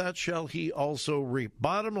soweth, that shall he also reap.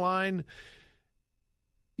 Bottom line,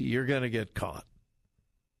 you're going to get caught.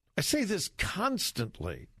 I say this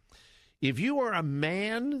constantly. If you are a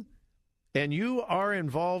man and you are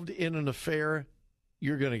involved in an affair,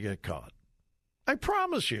 you're going to get caught. I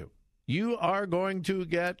promise you, you are going to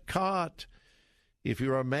get caught. If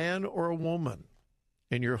you're a man or a woman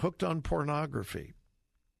and you're hooked on pornography,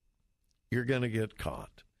 you're going to get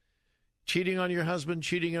caught. Cheating on your husband,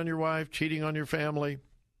 cheating on your wife, cheating on your family,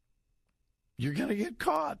 you're going to get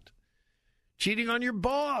caught. Cheating on your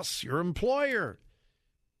boss, your employer,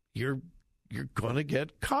 you're going to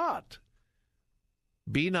get caught.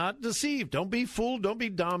 Be not deceived. Don't be fooled. Don't be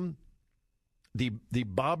dumb. The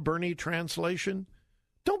Bob Burney translation,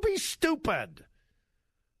 don't be stupid.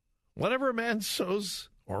 Whatever a man sows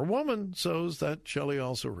or a woman sows, that shall he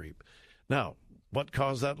also reap. Now, what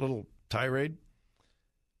caused that little tirade?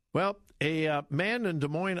 Well, a man in Des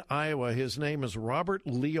Moines, Iowa, his name is Robert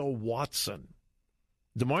Leo Watson.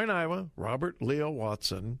 Des Moines, Iowa, Robert Leo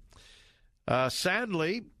Watson.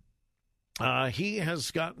 Sadly, he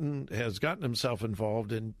has gotten himself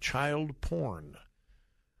involved in child porn,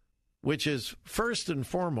 which is first and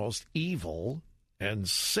foremost evil and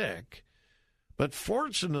sick, but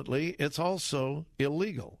fortunately, it's also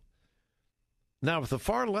illegal. Now, if the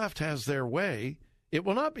far left has their way, it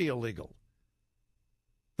will not be illegal.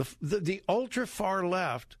 The ultra-far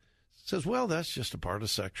left says, well, that's just a part of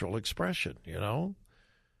sexual expression, you know?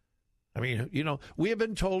 I mean, you know, we have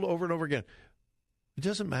been told over and over again, it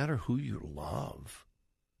doesn't matter who you love,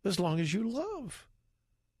 as long as you love.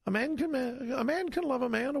 A man can love a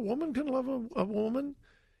man, a woman can love a woman.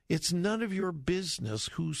 It's none of your business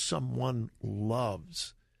who someone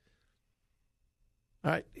loves.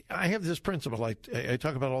 I have this principle I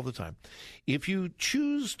talk about all the time. If you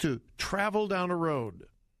choose to travel down a road,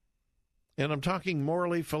 and I'm talking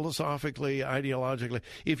morally, philosophically, ideologically,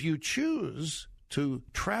 if you choose to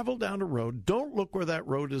travel down a road, don't look where that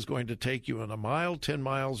road is going to take you in a mile, 10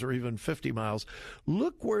 miles, or even 50 miles.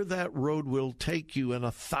 Look where that road will take you in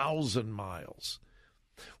 1,000 miles.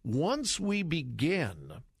 Once we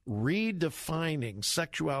begin redefining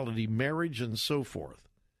sexuality, marriage, and so forth,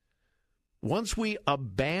 once we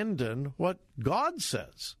abandon what God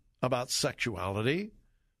says about sexuality,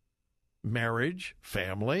 marriage,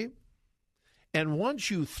 family, And once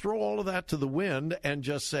you throw all of that to the wind and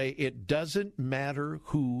just say, it doesn't matter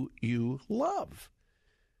who you love.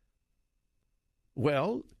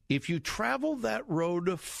 Well, if you travel that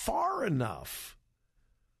road far enough,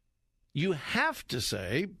 you have to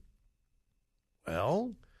say,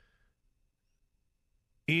 well,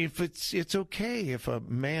 if it's okay if a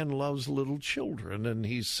man loves little children and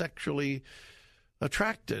he's sexually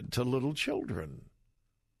attracted to little children.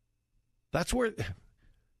 That's where,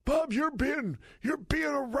 Bob, you're being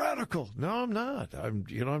a radical. No, I'm not.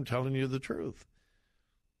 I'm telling you the truth.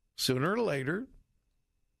 Sooner or later,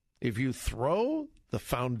 if you throw the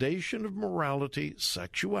foundation of morality,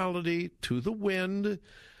 sexuality to the wind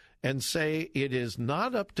and say it is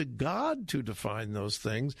not up to God to define those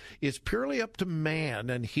things, it's purely up to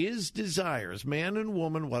man and his desires, man and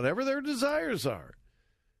woman, whatever their desires are,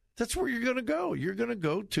 that's where you're going to go. You're going to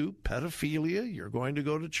go to pedophilia. You're going to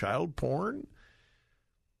go to child porn.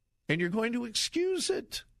 And you're going to excuse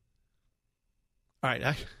it. All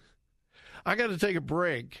right, I got to take a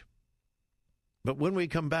break. But when we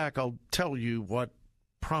come back, I'll tell you what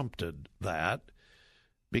prompted that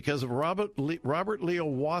because of Robert Leo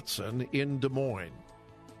Watson in Des Moines.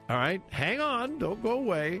 All right, hang on. Don't go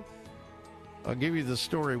away. I'll give you the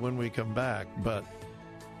story when we come back. But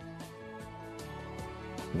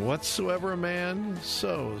whatsoever a man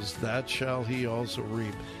sows, that shall he also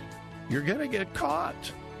reap. You're going to get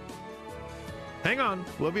caught. Hang on.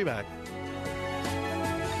 We'll be back.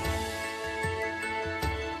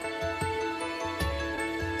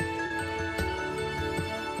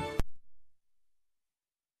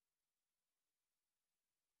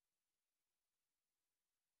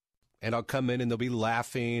 And I'll come in and they'll be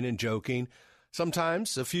laughing and joking,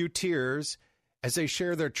 sometimes a few tears, as they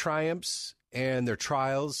share their triumphs and their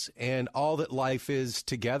trials and all that life is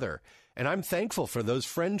together. And I'm thankful for those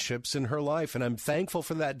friendships in her life, and I'm thankful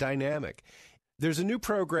for that dynamic. There's a new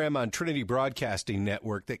program on Trinity Broadcasting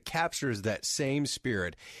Network that captures that same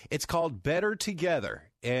spirit. It's called Better Together,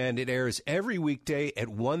 and it airs every weekday at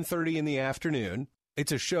 1:30 in the afternoon.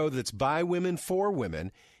 It's a show that's by women for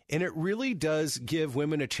women, and it really does give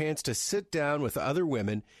women a chance to sit down with other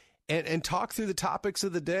women and talk through the topics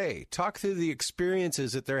of the day, talk through the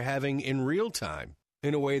experiences that they're having in real time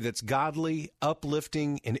in a way that's godly,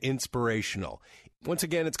 uplifting, and inspirational. Once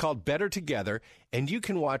again, it's called Better Together, and you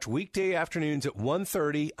can watch weekday afternoons at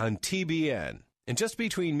 1:30 on TBN. And just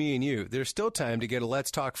between me and you, there's still time to go to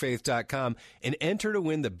letstalkfaith.com and enter to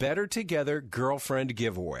win the Better Together Girlfriend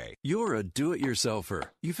Giveaway. You're a do-it-yourselfer.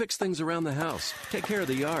 You fix things around the house, take care of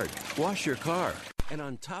the yard, wash your car, and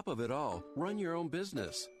on top of it all, run your own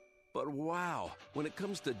business. But wow, when it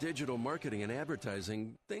comes to digital marketing and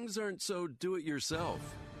advertising, things aren't so do-it-yourself.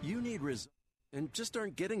 You need results and just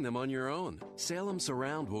aren't getting them on your own. Salem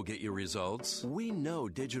Surround will get you results. We know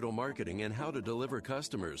digital marketing and how to deliver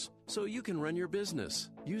customers, so you can run your business.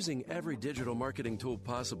 Using every digital marketing tool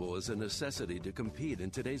possible is a necessity to compete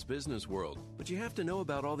in today's business world, but you have to know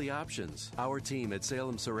about all the options. Our team at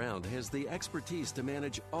Salem Surround has the expertise to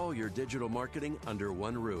manage all your digital marketing under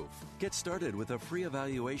one roof. Get started with a free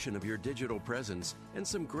evaluation of your digital presence and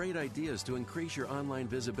some great ideas to increase your online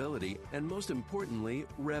visibility and, most importantly,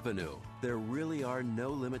 revenue. There really are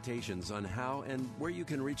no limitations on how and where you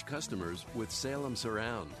can reach customers with Salem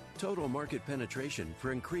Surround. Total market penetration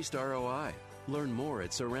for increased ROI. Learn more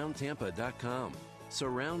at surroundtampa.com.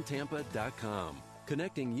 Surroundtampa.com.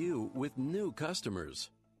 Connecting you with new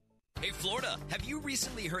customers. Hey, Florida, have you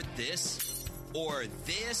recently heard this or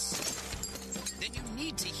this? Then you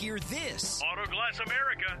need to hear this. Autoglass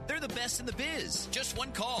America. They're the best in the biz. Just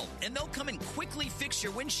one call, and they'll come and quickly fix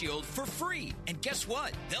your windshield for free. And guess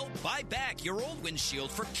what? They'll buy back your old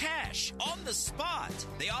windshield for cash on the spot.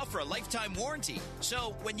 They offer a lifetime warranty.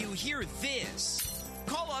 So when you hear this,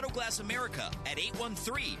 call Autoglass America at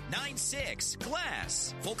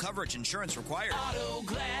 813-96-GLASS. Full coverage insurance required.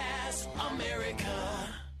 Autoglass America.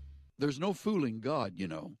 There's no fooling God, you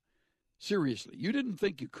know. Seriously, you didn't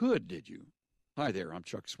think you could, did you? Hi there, I'm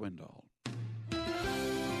Chuck Swindoll.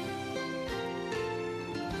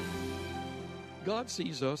 God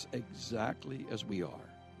sees us exactly as we are,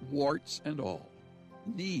 warts and all,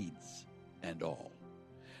 needs and all.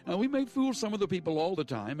 Now, we may fool some of the people all the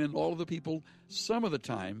time and all of the people some of the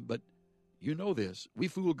time, but you know this, we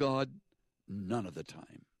fool God none of the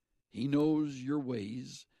time. He knows your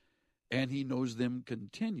ways, and He knows them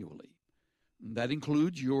continually. That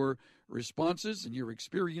includes your responses and your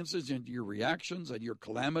experiences and your reactions and your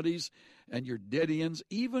calamities and your dead ends,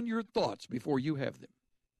 even your thoughts before you have them.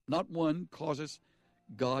 Not one causes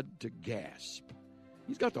God to gasp.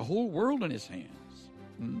 He's got the whole world in His hands.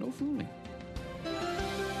 No fooling.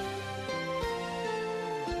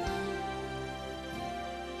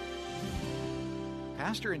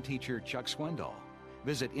 Pastor and teacher Chuck Swindoll.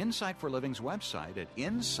 Visit Insight for Living's website at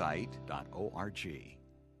insight.org.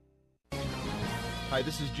 Hi,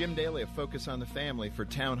 this is Jim Daly of Focus on the Family for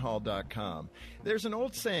townhall.com. There's an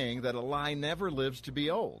old saying that a lie never lives to be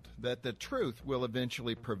old, that the truth will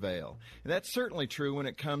eventually prevail. And that's certainly true when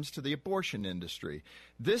it comes to the abortion industry.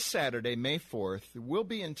 This Saturday, May 4th, we'll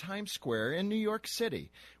be in Times Square in New York City.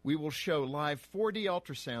 We will show live 4D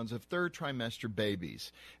ultrasounds of third trimester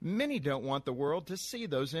babies. Many don't want the world to see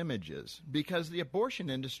those images because the abortion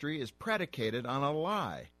industry is predicated on a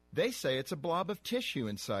lie. They say it's a blob of tissue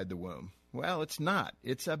inside the womb. Well, it's not.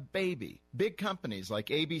 It's a baby. Big companies like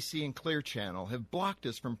ABC and Clear Channel have blocked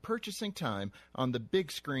us from purchasing time on the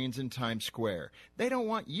big screens in Times Square. They don't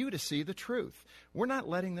want you to see the truth. We're not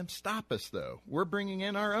letting them stop us, though. We're bringing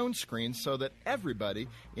in our own screens so that everybody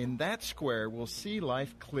in that square will see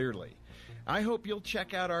life clearly. I hope you'll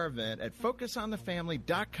check out our event at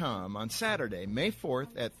FocusOnTheFamily.com on Saturday, May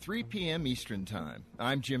 4th at 3 p.m. Eastern Time.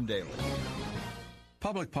 I'm Jim Daly.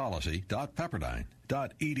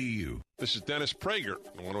 Publicpolicy.pepperdine.edu. This is Dennis Prager.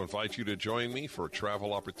 I want to invite you to join me for a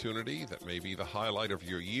travel opportunity that may be the highlight of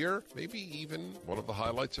your year, maybe even one of the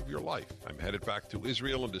highlights of your life. I'm headed back to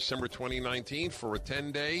Israel in December 2019 for a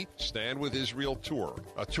 10-day Stand With Israel tour.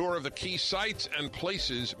 A tour of the key sites and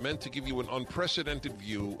places meant to give you an unprecedented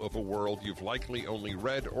view of a world you've likely only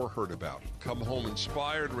read or heard about. Come home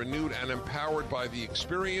inspired, renewed, and empowered by the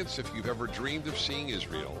experience. If you've ever dreamed of seeing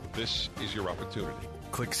Israel, this is your opportunity.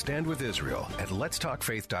 Click Stand With Israel at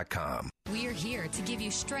letstalkfaith.com. We're here to give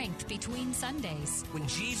you strength between Sundays. When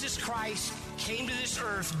Jesus Christ came to this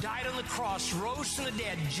earth, died on the cross, rose from the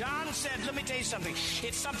dead, John said, let me tell you something.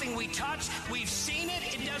 It's something we touch, we've seen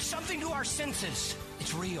it, it does something to our senses.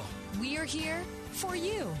 It's real. We're here for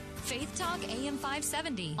you. Faith Talk AM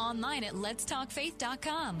 570. Online at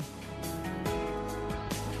letstalkfaith.com.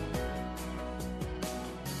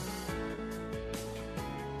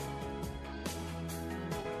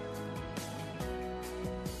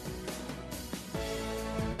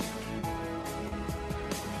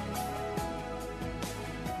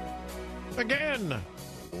 Again,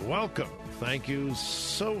 welcome. Thank you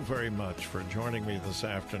so very much for joining me this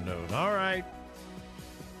afternoon. All right.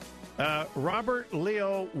 Robert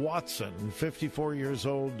Leo Watson, 54 years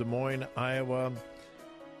old, Des Moines, Iowa.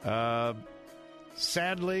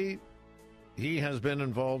 Sadly, he has been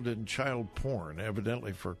involved in child porn,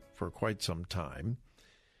 evidently for quite some time.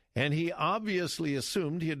 And he obviously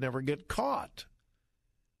assumed he'd never get caught.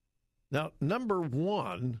 Now, number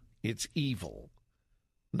one, it's evil.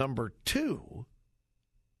 Number two,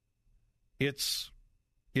 it's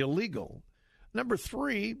illegal. Number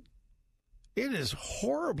three, it is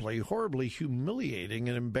horribly, horribly humiliating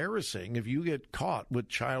and embarrassing if you get caught with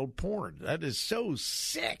child porn. That is so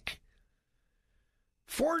sick.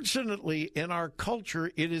 Fortunately, in our culture,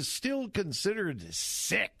 it is still considered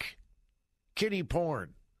sick. Kiddie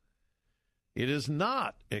porn. It is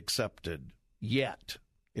not accepted yet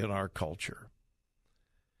in our culture.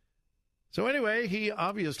 So anyway, he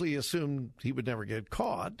obviously assumed he would never get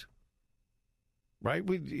caught, right?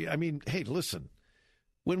 Hey, listen,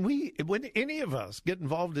 when any of us get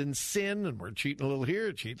involved in sin and we're cheating a little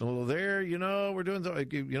here, cheating a little there, we're doing,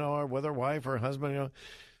 with our wife or husband,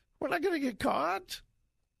 we're not going to get caught.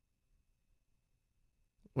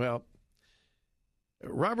 Well,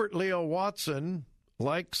 Robert Leo Watson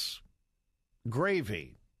likes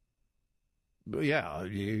gravy. Yeah,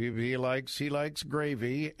 he likes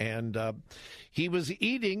gravy, and he was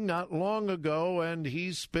eating not long ago, and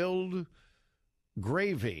he spilled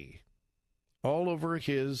gravy all over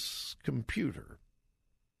his computer,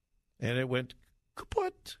 and it went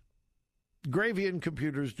kaput. Gravy and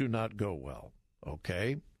computers do not go well,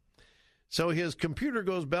 okay? So his computer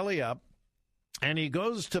goes belly up, and he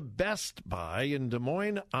goes to Best Buy in Des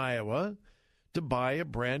Moines, Iowa, to buy a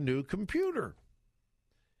brand new computer.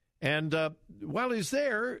 And while he's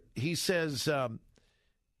there, he says,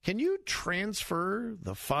 can you transfer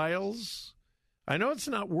the files? I know it's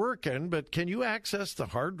not working, but can you access the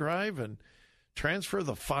hard drive and transfer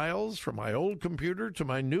the files from my old computer to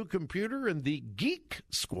my new computer? And the Geek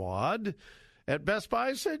Squad at Best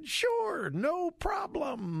Buy said, sure, no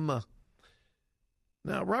problem.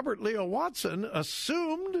 Now, Robert Leo Watson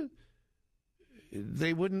assumed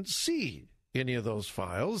they wouldn't see any of those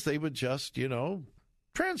files. They would just,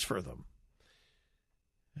 transfer them.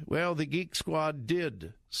 Well, the Geek Squad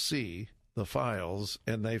did see the files,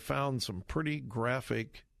 and they found some pretty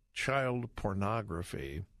graphic child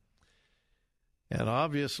pornography. And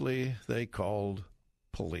obviously, they called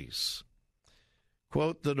police.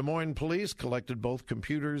 Quote, the Des Moines police collected both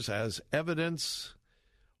computers as evidence.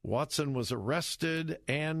 Watson was arrested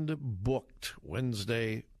and booked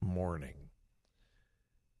Wednesday morning.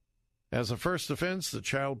 As a first offense, the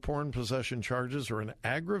child porn possession charges are an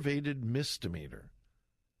aggravated misdemeanor.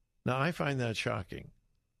 Now, I find that shocking.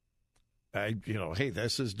 Hey,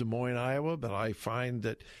 this is Des Moines, Iowa, but I find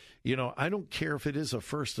that, I don't care if it is a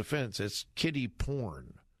first offense. It's kiddie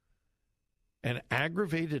porn. An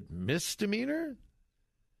aggravated misdemeanor?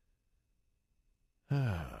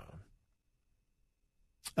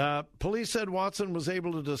 Police said Watson was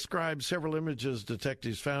able to describe several images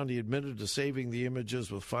detectives found. He admitted to saving the images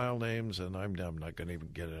with file names, and I'm not going to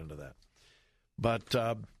even get into that. But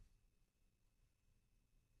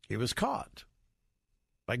he was caught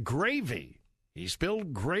by gravy. He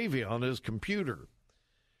spilled gravy on his computer.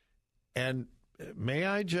 And may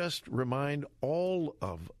I just remind all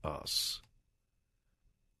of us,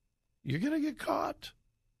 you're going to get caught.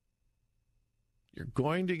 You're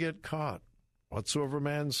going to get caught. Whatsoever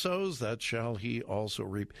man sows, that shall he also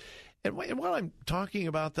reap. And while I'm talking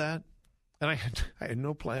about that, and I had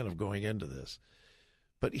no plan of going into this,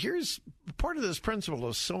 but here's part of this principle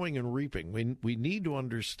of sowing and reaping. We need to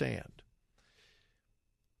understand.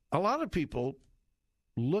 A lot of people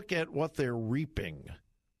look at what they're reaping,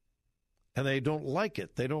 and they don't like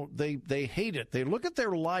it. They hate it. They look at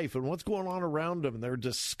their life and what's going on around them, and they're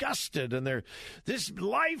disgusted, and this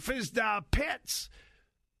life is the pits.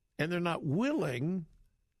 And they're not willing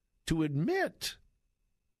to admit,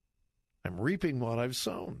 I'm reaping what I've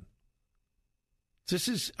sown.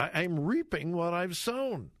 I'm reaping what I've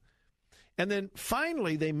sown. And then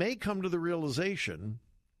finally, they may come to the realization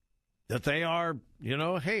that they are,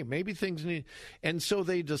 hey, maybe things need, and so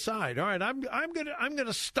they decide, all right, I'm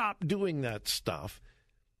gonna stop doing that stuff.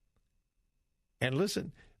 And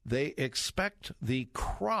listen, they expect the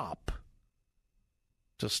crop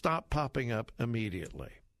to stop popping up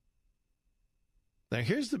immediately. Now,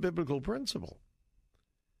 here's the biblical principle.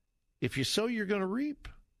 If you sow, you're going to reap.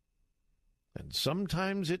 And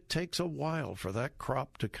sometimes it takes a while for that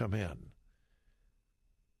crop to come in.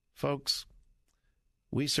 Folks,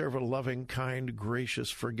 we serve a loving, kind, gracious,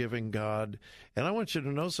 forgiving God. And I want you to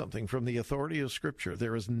know something from the authority of Scripture.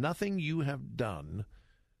 There is nothing you have done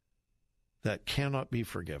that cannot be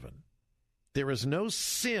forgiven. There is no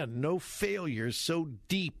sin, no failure so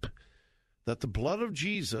deep that the blood of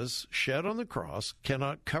Jesus shed on the cross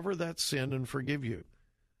cannot cover that sin and forgive you.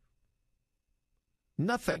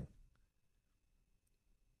 Nothing.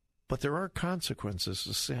 But there are consequences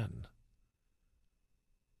to sin.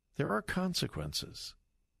 There are consequences.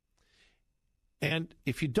 And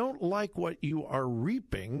if you don't like what you are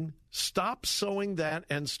reaping, stop sowing that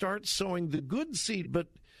and start sowing the good seed. But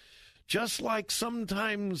just like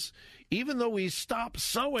sometimes, even though we stop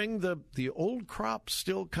sowing, the old crop's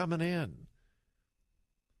still coming in.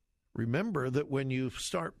 Remember that when you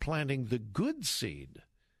start planting the good seed,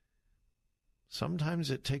 sometimes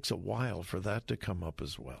it takes a while for that to come up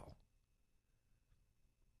as well.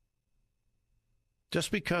 Just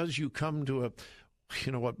because you come to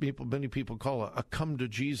what many people call a come to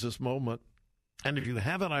Jesus moment, and if you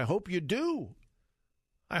haven't, I hope you do.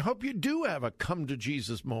 I hope you do have a come to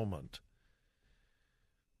Jesus moment.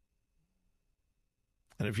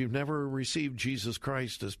 And if you've never received Jesus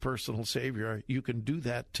Christ as personal Savior, you can do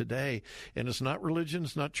that today. And it's not religion,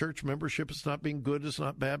 it's not church membership, it's not being good, it's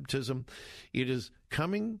not baptism. It is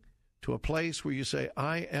coming to a place where you say,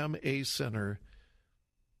 I am a sinner,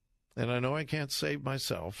 and I know I can't save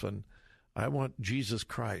myself, and I want Jesus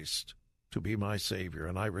Christ to be my Savior,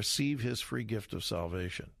 and I receive his free gift of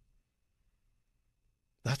salvation.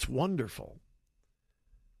 That's wonderful.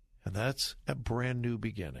 And that's a brand new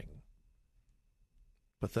beginning.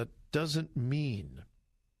 But that doesn't mean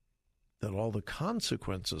that all the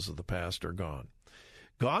consequences of the past are gone.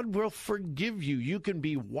 God will forgive you. You can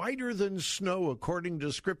be whiter than snow according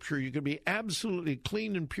to Scripture. You can be absolutely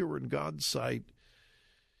clean and pure in God's sight.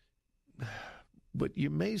 But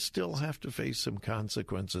you may still have to face some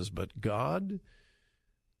consequences. But God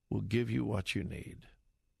will give you what you need.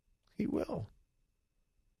 He will.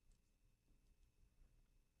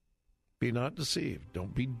 Be not deceived.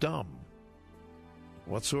 Don't be dumb.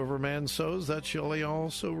 Whatsoever man sows, that shall he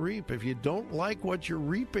also reap. If you don't like what you're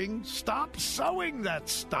reaping, stop sowing that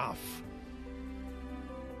stuff.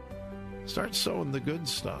 Start sowing the good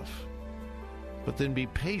stuff. But then be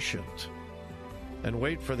patient and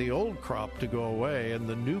wait for the old crop to go away and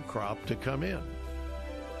the new crop to come in.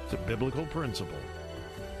 It's a biblical principle.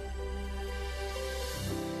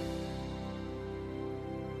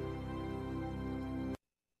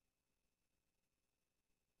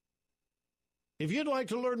 If you'd like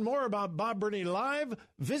to learn more about Bob Burney Live,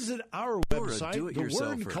 visit our website,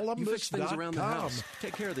 Do-it-yourselfer. You fix things around the thewordcolumbus.com. house,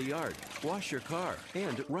 take care of the yard, wash your car,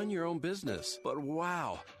 and run your own business. But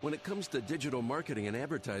wow, when it comes to digital marketing and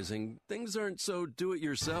advertising, things aren't so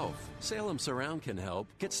do-it-yourself. Salem Surround can help.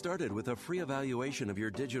 Get started with a free evaluation of your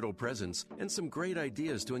digital presence and some great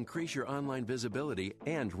ideas to increase your online visibility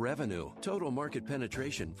and revenue. Total market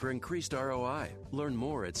penetration for increased ROI. Learn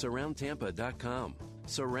more at surroundtampa.com.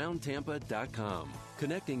 surroundtampa.com,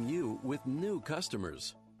 connecting you with new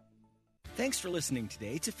customers. Thanks for listening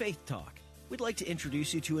today to Faith Talk. We'd like to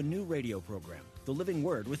introduce you to a new radio program, The Living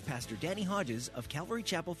Word with Pastor Danny Hodges of Calvary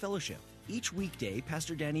Chapel Fellowship. Each weekday,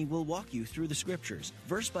 Pastor Danny will walk you through the Scriptures,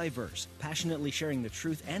 verse by verse, passionately sharing the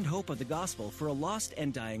truth and hope of the gospel for a lost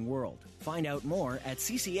and dying world. Find out more at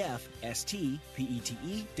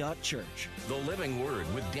ccfstpete.church. The Living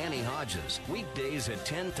Word with Danny Hodges, weekdays at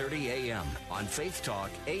 10:30 a.m. on Faith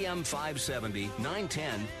Talk, AM 570,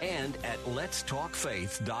 910, and at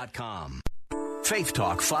letstalkfaith.com. Faith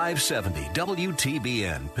Talk 570,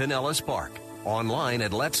 WTBN, Pinellas Park. Online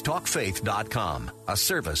at letstalkfaith.com, a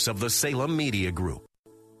service of the Salem Media Group.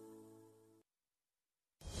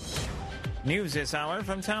 News this hour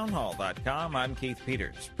from townhall.com. I'm Keith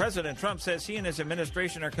Peters. President Trump says he and his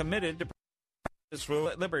administration are committed to this rule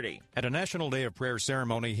at liberty. At a National Day of Prayer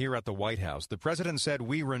ceremony here at the White House, the president said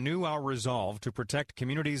we renew our resolve to protect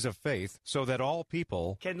communities of faith so that all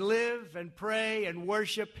people can live and pray and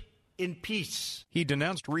worship in peace. He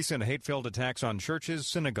denounced recent hate-filled attacks on churches,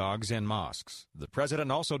 synagogues, and mosques. The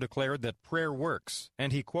president also declared that prayer works,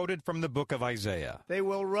 and he quoted from the book of Isaiah. They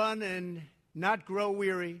will run and not grow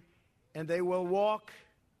weary, and they will walk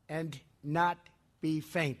and not be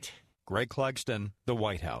faint. Greg Clugston, the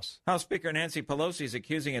White House. House Speaker Nancy Pelosi is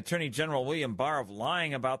accusing Attorney General William Barr of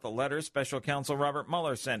lying about the letter Special Counsel Robert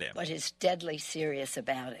Mueller sent him. What is deadly serious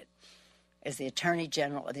about it is the Attorney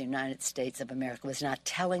General of the United States of America was not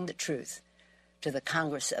telling the truth to the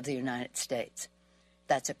Congress of the United States.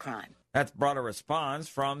 That's a crime. That's brought a response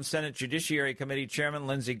from Senate Judiciary Committee Chairman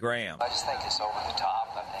Lindsey Graham. I just think it's over the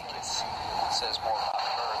top. I think it says more about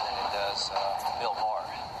her than it does Bill Barr.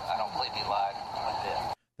 I don't believe he lied one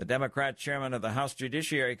bit. The Democrat chairman of the House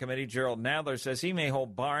Judiciary Committee, Gerald Nadler, says he may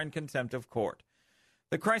hold Barr in contempt of court.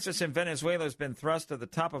 The crisis in Venezuela has been thrust to the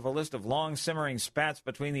top of a list of long-simmering spats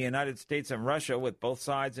between the United States and Russia, with both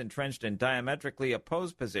sides entrenched in diametrically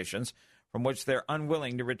opposed positions from which they're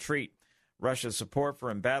unwilling to retreat. Russia's support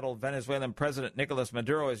for embattled Venezuelan President Nicolas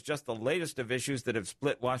Maduro is just the latest of issues that have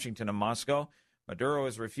split Washington and Moscow. Maduro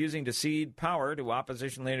is refusing to cede power to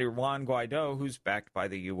opposition leader Juan Guaido, who's backed by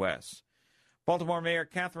the U.S. Baltimore Mayor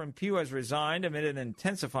Catherine Pugh has resigned amid an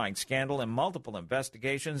intensifying scandal and multiple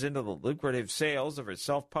investigations into the lucrative sales of her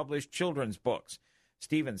self-published children's books.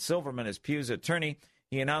 Stephen Silverman is Pugh's attorney.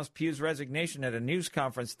 He announced Pugh's resignation at a news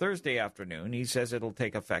conference Thursday afternoon. He says it'll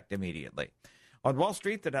take effect immediately. On Wall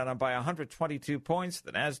Street, they're down by 122 points.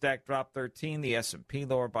 The Nasdaq dropped 13, the S&P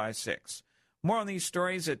lower by 6. More on these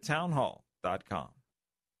stories at townhall.com.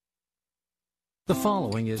 The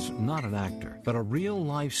following is not an actor, but a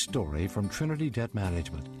real-life story from Trinity Debt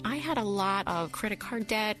Management. I had a lot of credit card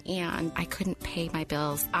debt, and I couldn't pay my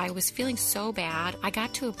bills. I was feeling so bad. I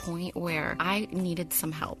got to a point where I needed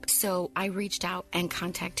some help. So I reached out and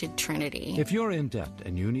contacted Trinity. If you're in debt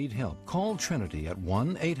and you need help, call Trinity at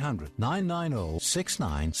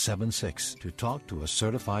 1-800-990-6976 to talk to a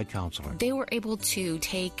certified counselor. They were able to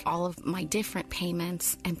take all of my different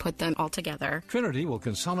payments and put them all together. Trinity will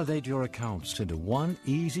consolidate your accounts into one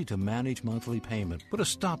easy-to-manage monthly payment, put a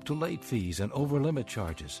stop to late fees and over-limit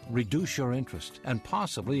charges, reduce your interest, and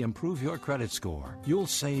possibly improve your credit score. You'll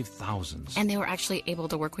save thousands. And they were actually able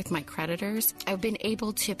to work with my creditors. I've been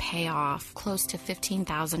able to pay off close to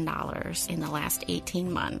 $15,000 in the last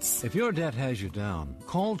 18 months. If your debt has you down,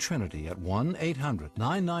 call Trinity at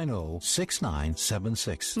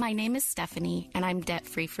 1-800-990-6976. My name is Stephanie, and I'm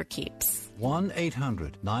debt-free for keeps.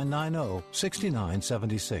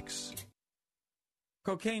 1-800-990-6976.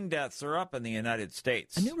 Cocaine deaths are up in the United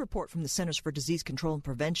States. A new report from the Centers for Disease Control and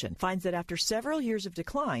Prevention finds that after several years of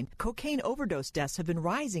decline, cocaine overdose deaths have been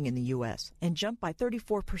rising in the U.S. and jumped by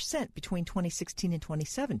 34% between 2016 and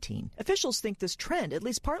 2017. Officials think this trend at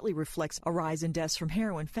least partly reflects a rise in deaths from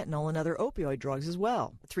heroin, fentanyl, and other opioid drugs as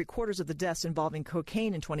well. 3/4 of the deaths involving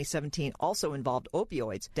cocaine in 2017 also involved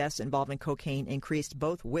opioids. Deaths involving cocaine increased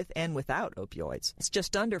both with and without opioids. It's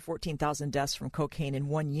just under 14,000 deaths from cocaine in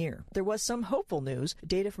 1 year. There was some hopeful news.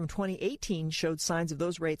 Data from 2018 showed signs of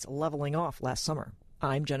those rates leveling off last summer.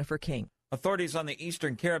 I'm Jennifer King. Authorities on the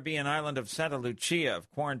eastern Caribbean island of Santa Lucia have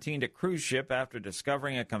quarantined a cruise ship after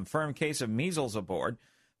discovering a confirmed case of measles aboard.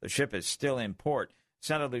 The ship is still in port.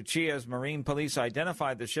 Santa Lucia's Marine Police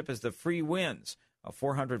identified the ship as the Free Winds, a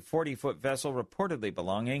 440-foot vessel reportedly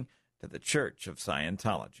belonging to the Church of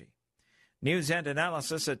Scientology. News and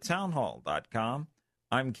analysis at townhall.com.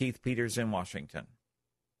 I'm Keith Peters in Washington.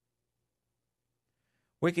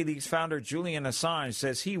 WikiLeaks founder Julian Assange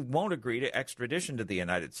says he won't agree to extradition to the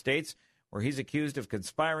United States, where he's accused of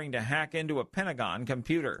conspiring to hack into a Pentagon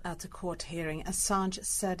computer. At a court hearing, Assange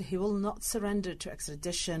said he will not surrender to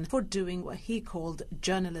extradition for doing what he called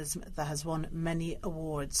journalism that has won many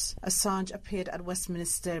awards. Assange appeared at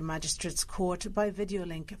Westminster Magistrates Court by video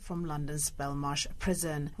link from London's Belmarsh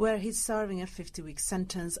prison, where he's serving a 50-week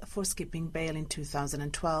sentence for skipping bail in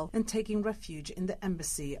 2012 and taking refuge in the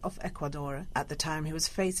embassy of Ecuador. At the time, he was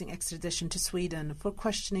facing extradition to Sweden for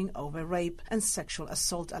questioning over rape and sexual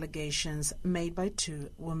assault allegations made by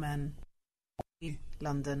 2 women.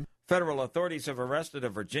 London. Federal authorities have arrested a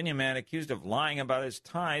Virginia man accused of lying about his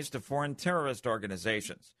ties to foreign terrorist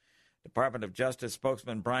organizations. Department of Justice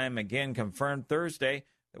spokesman Brian McGinn confirmed Thursday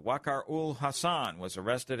that Waqar ul Hassan was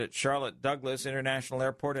arrested at Charlotte Douglas International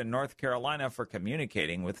Airport in North Carolina for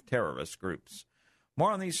communicating with terrorist groups.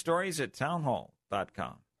 More on these stories at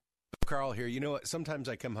townhall.com. Carl here. You know what? Sometimes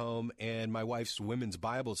I come home and my wife's women's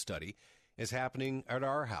Bible study is happening at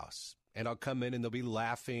our house. And I'll come in and they'll be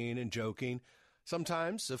laughing and joking,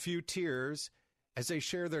 sometimes a few tears, as they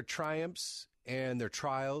share their triumphs and their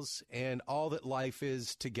trials and all that life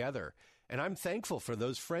is together. And I'm thankful for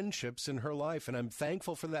those friendships in her life, and I'm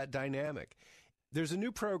thankful for that dynamic. There's a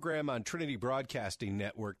new program on Trinity Broadcasting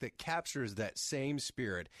Network that captures that same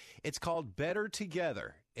spirit. It's called Better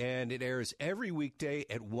Together, and it airs every weekday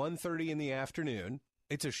at 1:30 in the afternoon.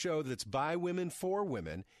 It's a show that's by women for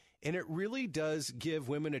women. And it really does give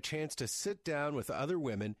women a chance to sit down with other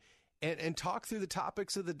women and talk through the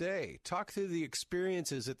topics of the day, talk through the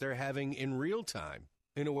experiences that they're having in real time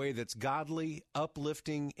in a way that's godly,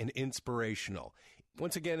 uplifting, and inspirational.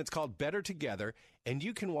 Once again, it's called Better Together, and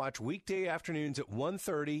you can watch weekday afternoons at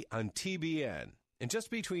 1:30 on TBN. And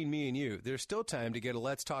just between me and you, there's still time to get to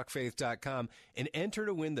letstalkfaith.com and enter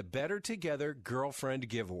to win the Better Together Girlfriend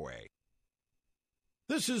Giveaway.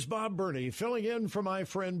 This is Bob Burney filling in for my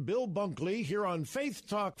friend Bill Bunkley here on Faith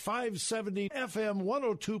Talk 570 FM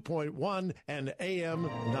 102.1 and AM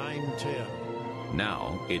 910.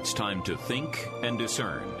 Now it's time to think and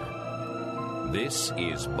discern. This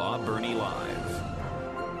is Bob Burney Live.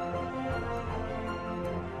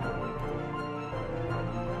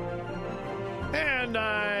 And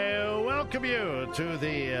I welcome you to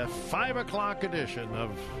the 5 o'clock edition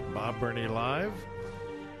of Bob Burney Live.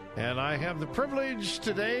 And I have the privilege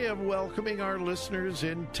today of welcoming our listeners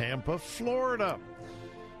in Tampa, Florida.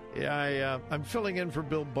 I'm filling in for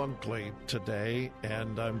Bill Bunkley today,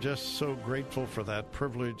 and I'm just so grateful for that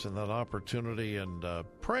privilege and that opportunity, and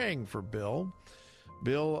praying for Bill.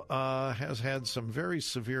 Bill has had some very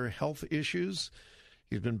severe health issues.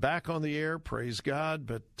 He's been back on the air, praise God,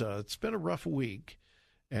 but it's been a rough week.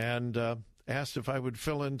 And asked if I would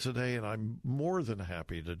fill in today, and I'm more than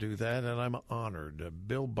happy to do that, and I'm honored.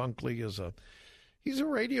 Bill Bunkley he's a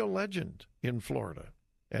radio legend in Florida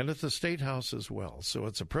and at the State House as well. So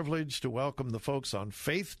it's a privilege to welcome the folks on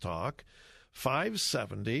Faith Talk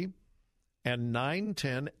 570 and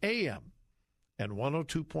 910 AM and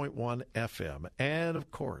 102.1 FM. And,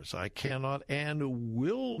 of course, I cannot and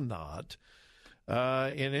will not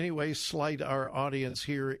in any way slight our audience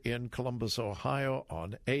here in Columbus, Ohio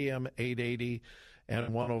on AM 880 and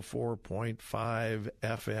 104.5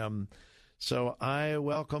 FM. So I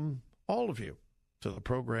welcome all of you to the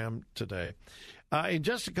program today. In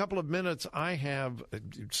just a couple of minutes, I have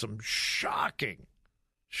some shocking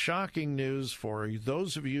news for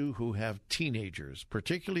those of you who have teenagers,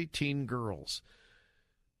 particularly teen girls.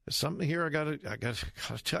 There's something here I got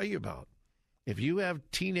to tell you about. If you have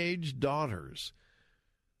teenage daughters,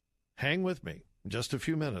 hang with me in just a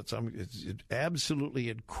few minutes. It's an absolutely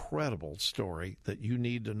incredible story that you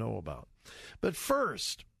need to know about. But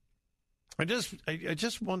first, I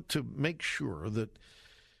just want to make sure that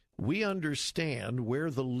we understand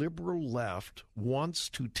where the liberal left wants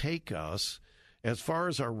to take us as far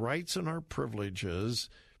as our rights and our privileges,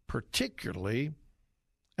 particularly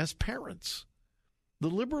as parents. The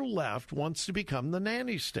liberal left wants to become the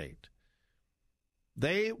nanny state.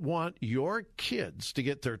 They want your kids to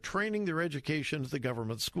get their training, their education at the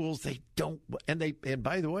government schools. They don't, and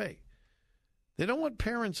by the way, they don't want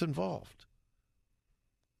parents involved.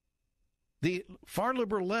 The far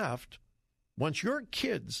liberal left wants your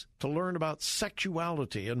kids to learn about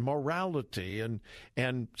sexuality and morality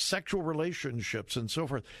and sexual relationships and so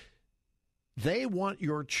forth. They want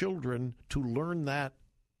your children to learn that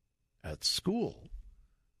at school.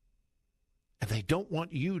 And they don't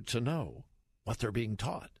want you to know what they're being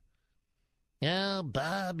taught. Oh,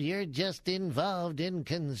 Bob, you're just involved in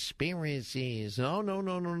conspiracies. No,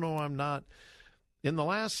 I'm not. In the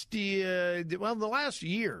last year,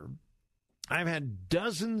 I've had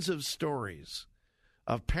dozens of stories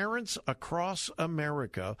of parents across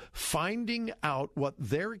America finding out what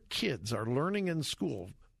their kids are learning in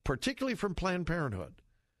school, particularly from Planned Parenthood,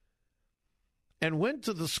 and went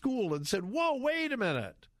to the school and said, whoa, wait a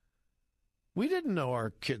minute. We didn't know our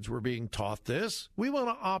kids were being taught this. We want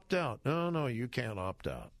to opt out. No, you can't opt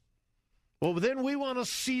out. Well, then we want to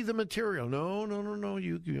see the material. No,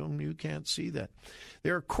 you can't see that.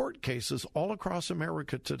 There are court cases all across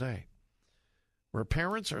America today where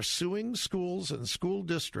parents are suing schools and school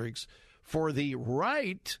districts for the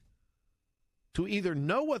right to either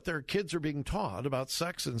know what their kids are being taught about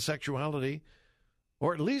sex and sexuality,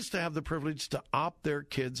 or at least to have the privilege to opt their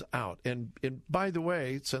kids out. And by the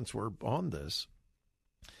way, since we're on this,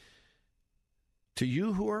 to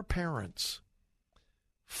you who are parents,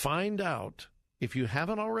 find out, if you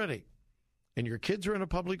haven't already, and your kids are in a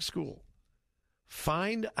public school,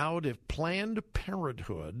 find out if Planned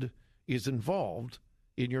Parenthood is involved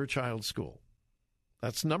in your child's school.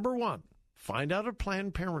 That's number one. Find out if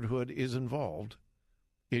Planned Parenthood is involved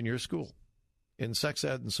in your school, in sex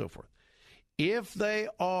ed and so forth. If they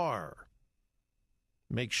are,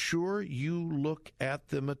 make sure you look at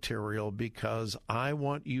the material, because I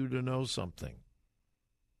want you to know something.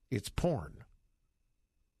 It's porn.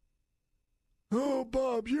 Oh,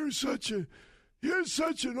 Bob, you're such an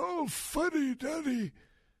old fuddy-duddy.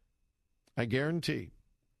 I guarantee.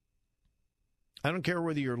 I don't care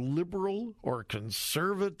whether you're liberal or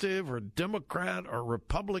conservative or Democrat or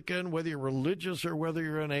Republican, whether you're religious or whether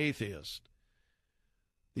you're an atheist.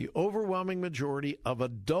 The overwhelming majority of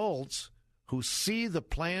adults who see the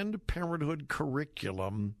Planned Parenthood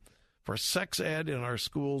curriculum for sex ed in our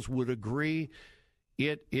schools would agree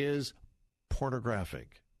it is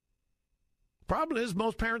pornographic. Problem is,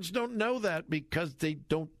 most parents don't know that because they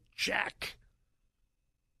don't check.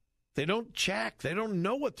 They don't check. They don't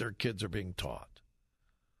know what their kids are being taught.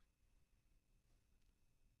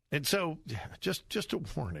 And so, just a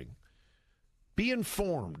warning. Be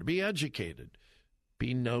informed. Be educated.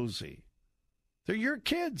 Be nosy. They're your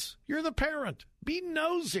kids. You're the parent. Be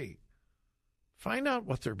nosy. Find out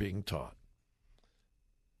what they're being taught.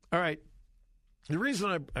 All right. The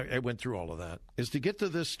reason I went through all of that is to get to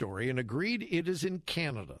this story, and agreed it is in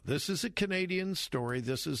Canada. This is a Canadian story.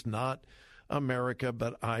 This is not America,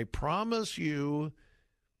 but I promise you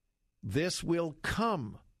this will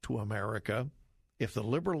come to America if the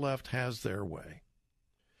liberal left has their way.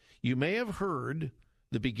 You may have heard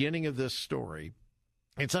the beginning of this story.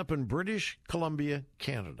 It's up in British Columbia,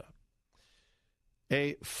 Canada.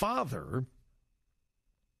 A father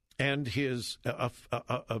and his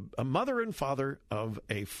a mother and father of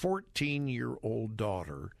a 14-year-old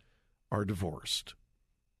daughter are divorced.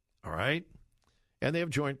 All right? And they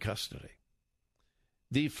have joint custody.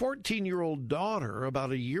 The 14-year-old daughter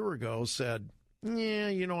about a year ago said,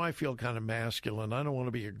 yeah, I feel kind of masculine. I don't want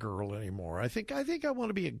to be a girl anymore. I think I want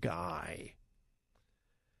to be a guy.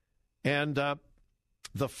 And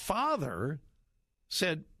the father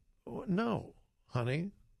said, no,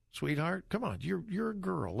 honey, sweetheart, come on, you're a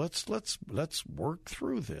girl. Let's work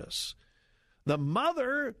through this. The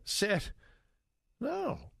mother said,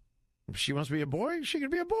 no, if she wants to be a boy, she can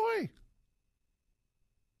be a boy.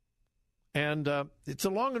 And it's a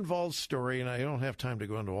long, involved story, and I don't have time to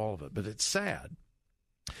go into all of it, but it's sad.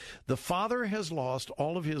 The father has lost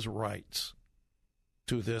all of his rights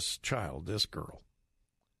to this child, this girl,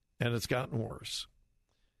 and it's gotten worse.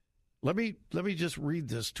 Let me just read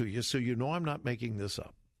this to you so you know I'm not making this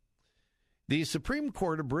up. The Supreme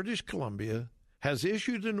Court of British Columbia has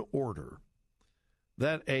issued an order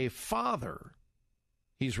that a father,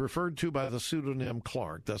 he's referred to by the pseudonym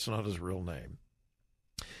Clark, that's not his real name.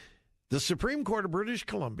 The Supreme Court of British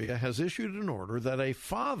Columbia has issued an order that a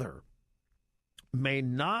father may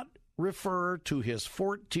not refer to his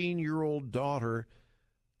 14-year-old daughter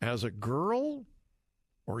as a girl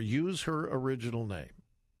or use her original name,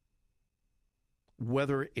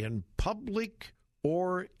 whether in public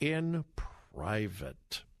or in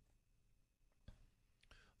private.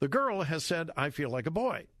 The girl has said, I feel like a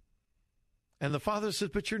boy. And the father says,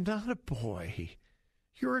 but you're not a boy.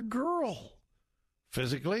 You're a girl.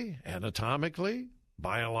 Physically, anatomically,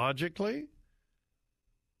 biologically.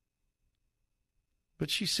 But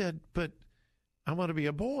she said, but I want to be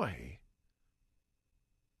a boy.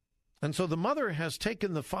 And so the mother has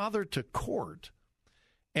taken the father to court,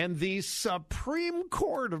 and the Supreme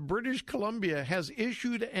Court of British Columbia has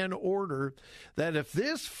issued an order that if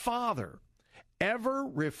this father ever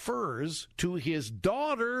refers to his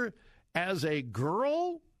daughter as a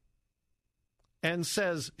girl and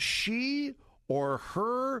says she or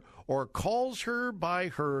her or calls her by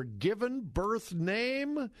her given birth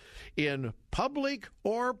name in public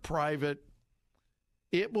or private,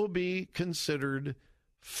 it will be considered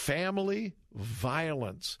family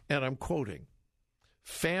violence. And I'm quoting,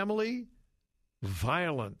 family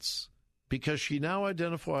violence, because she now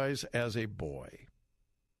identifies as a boy.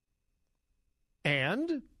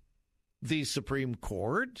 And the Supreme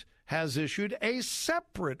Court has issued a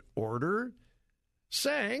separate order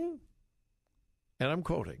saying, and I'm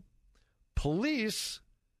quoting, police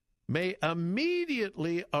may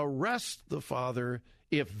immediately arrest the father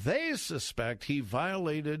if they suspect he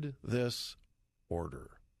violated this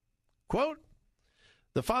order. Quote,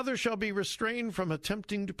 the father shall be restrained from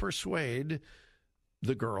attempting to persuade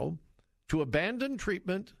the girl to abandon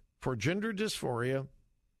treatment for gender dysphoria,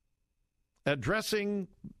 addressing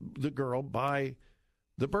the girl by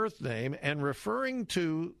the birth name and referring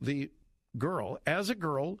to the girl as a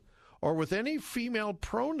girl or with any female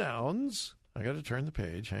pronouns. I got to turn the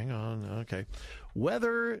page. Hang on. Okay.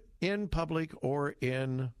 Whether in public or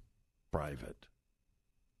in private.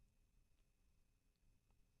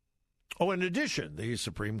 Oh, in addition, the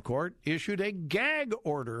Supreme Court issued a gag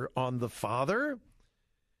order on the father.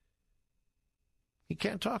 He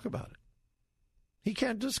can't talk about it. He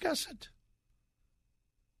can't discuss it.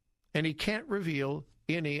 And he can't reveal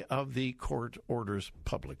any of the court orders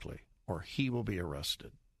publicly, or he will be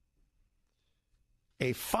arrested.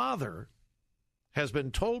 A father has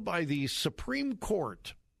been told by the Supreme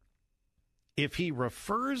Court if he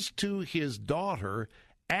refers to his daughter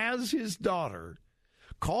as his daughter,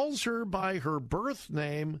 calls her by her birth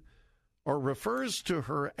name, or refers to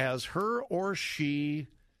her as her or she,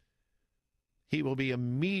 he will be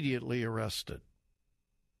immediately arrested.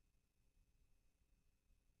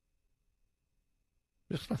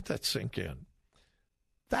 Just let that sink in.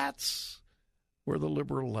 That's where the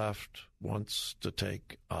liberal left wants to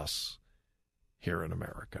take us here in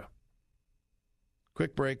America.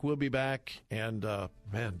 Quick break. We'll be back. And,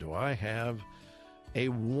 man, do I have a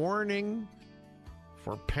warning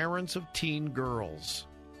for parents of teen girls.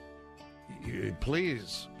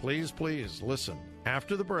 Please, please, please listen.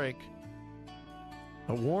 After the break,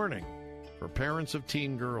 a warning for parents of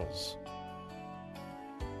teen girls.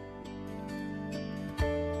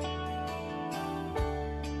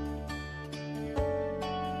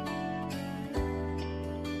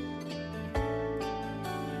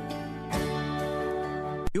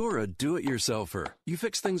 You're a do-it-yourselfer. You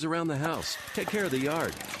fix things around the house, take care of the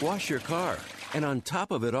yard, wash your car, and on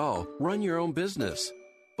top of it all, run your own business.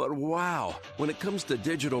 But wow, when it comes to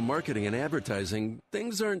digital marketing and advertising,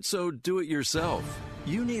 things aren't so do-it-yourself.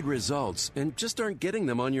 You need results and just aren't getting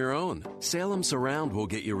them on your own. Salem Surround will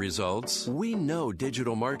get you results. We know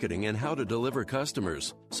digital marketing and how to deliver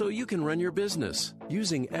customers, so you can run your business.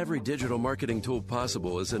 Using every digital marketing tool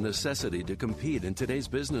possible is a necessity to compete in today's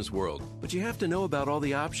business world, but you have to know about all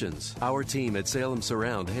the options. Our team at Salem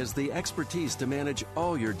Surround has the expertise to manage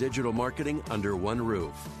all your digital marketing under one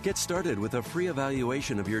roof. Get started with a free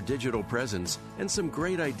evaluation of your digital presence and some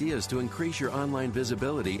great ideas to increase your online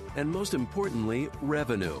visibility and, most importantly,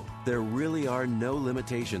 revenue. There really are no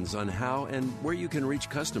limitations on how and where you can reach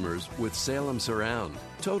customers with Salem Surround.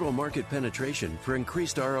 Total market penetration for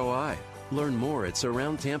increased ROI. Learn more at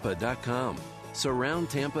surroundtampa.com.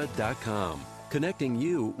 Surroundtampa.com. Connecting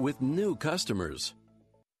you with new customers.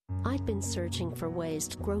 I'd been searching for ways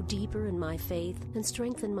to grow deeper in my faith and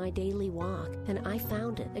strengthen my daily walk, and I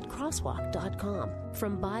found it at crosswalk.com.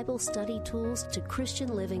 From Bible study tools to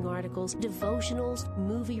Christian living articles, devotionals,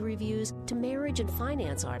 movie reviews, to marriage and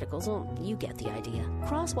finance articles, well, you get the idea.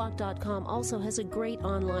 Crosswalk.com also has a great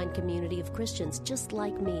online community of Christians just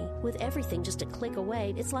like me. With everything just a click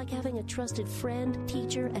away, it's like having a trusted friend,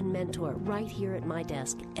 teacher, and mentor right here at my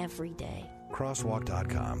desk every day.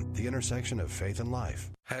 Crosswalk.com, the intersection of faith and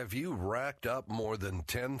life. Have you racked up more than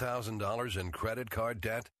 $10,000 in credit card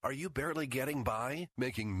debt? Are you barely getting by,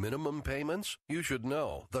 making minimum payments? You should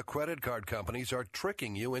know the credit card companies are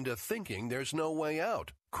tricking you into thinking there's no way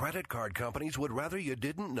out. Credit card companies would rather you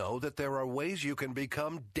didn't know that there are ways you can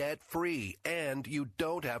become debt-free and you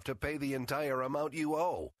don't have to pay the entire amount you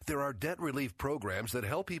owe. There are debt relief programs that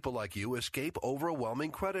help people like you escape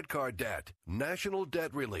overwhelming credit card debt. National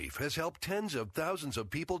Debt Relief has helped tens of thousands of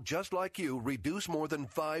people just like you reduce more than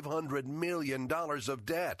 $500 million of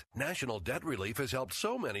debt. National Debt Relief has helped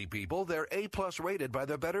so many people they're A+ rated by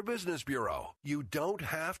the Better Business Bureau. You don't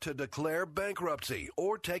have to declare bankruptcy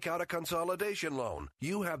or take out a consolidation loan.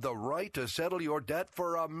 You you have the right to settle your debt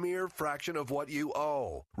for a mere fraction of what you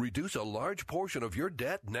owe. Reduce a large portion of your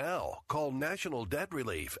debt now. Call National Debt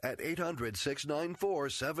Relief at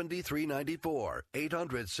 800-694-7394.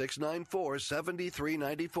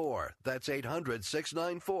 800-694-7394. That's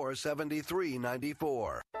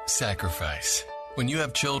 800-694-7394. Sacrifice. When you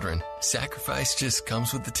have children, sacrifice just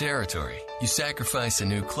comes with the territory. You sacrifice a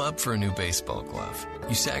new club for a new baseball glove.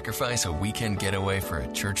 You sacrifice a weekend getaway for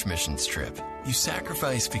a church missions trip. You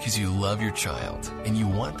sacrifice because you love your child and you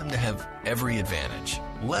want them to have every advantage.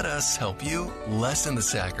 Let us help you lessen the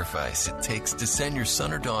sacrifice it takes to send your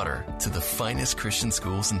son or daughter to the finest Christian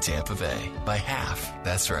schools in Tampa Bay by half.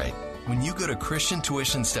 That's right. When you go to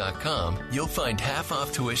ChristianTuitions.com, you'll find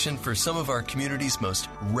half-off tuition for some of our community's most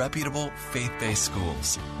reputable faith-based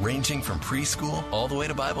schools, ranging from preschool all the way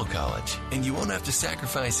to Bible college. And you won't have to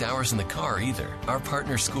sacrifice hours in the car either. Our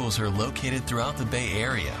partner schools are located throughout the Bay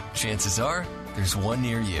Area. Chances are, there's one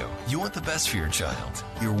near you. You want the best for your child.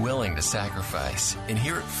 You're willing to sacrifice. And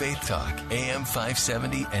here at Faith Talk, AM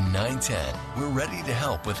 570 and 910, we're ready to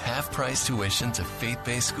help with half-price tuition to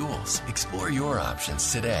faith-based schools. Explore your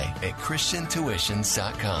options today at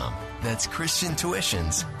ChristianTuitions.com. That's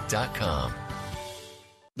ChristianTuitions.com.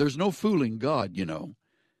 There's no fooling God, you know.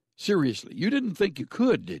 Seriously, you didn't think you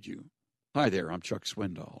could, did you? Hi there, I'm Chuck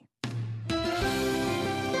Swindoll.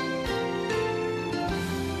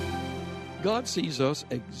 God sees us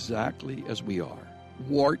exactly as we are,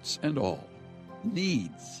 warts and all,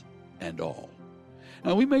 needs and all.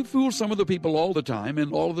 Now, we may fool some of the people all the time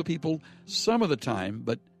and all of the people some of the time,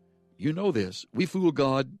 but you know this, we fool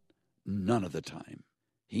God none of the time.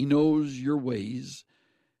 He knows your ways,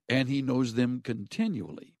 and He knows them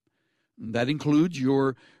continually. That includes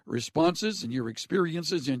your responses and your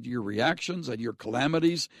experiences and your reactions and your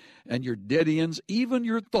calamities and your dead ends, even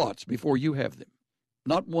your thoughts before you have them.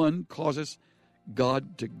 Not one causes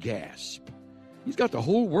God to gasp. He's got the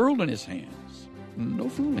whole world in His hands. No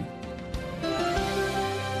fooling.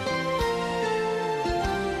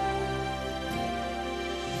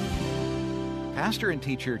 Pastor and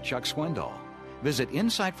teacher Chuck Swindoll. Visit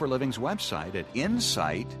Insight for Living's website at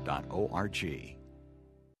insight.org.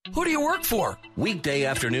 Who do you work for? Weekday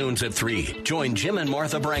afternoons at 3. Join Jim and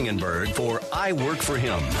Martha Brangenberg for I Work for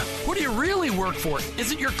Him. Who do you really work for?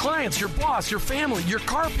 Is it your clients, your boss, your family, your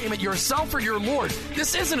car payment, yourself, or your Lord?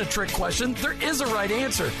 This isn't a trick question. There is a right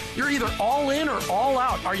answer. You're either all in or all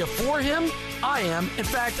out. Are you for Him? I am. In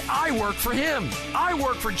fact, I work for Him. I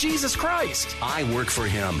work for Jesus Christ. I Work for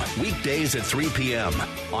Him. Weekdays at 3 p.m.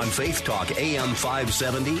 on Faith Talk AM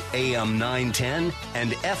 570, AM 910,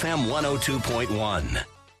 and FM 102.1.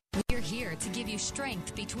 We're here to give you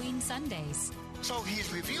strength between Sundays. So He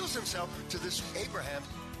reveals Himself to this Abraham.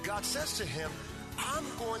 God says to him, I'm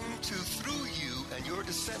going to, through you and your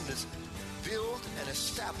descendants, build and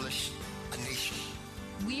establish a nation.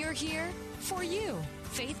 We're here for you.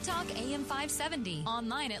 Faith Talk AM 570.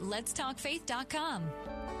 Online at letstalkfaith.com.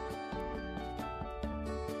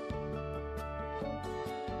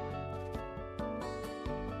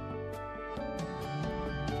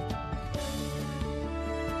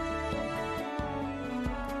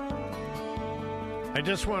 I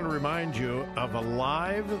just want to remind you of a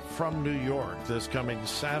Live from New York this coming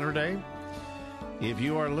Saturday. If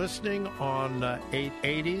you are listening on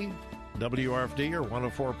 880 WRFD or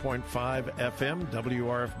 104.5 FM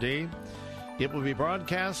WRFD, it will be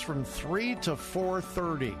broadcast from 3 to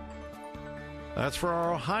 4:30. That's for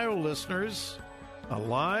our Ohio listeners. A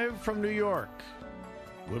Live from New York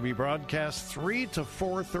will be broadcast 3 to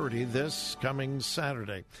 4:30 this coming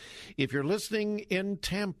Saturday. If you're listening in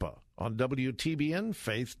Tampa on WTBN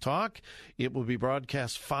Faith Talk, it will be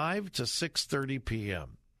broadcast 5 to 6:30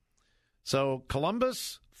 p.m. So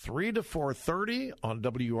Columbus, 3 to 4:30 on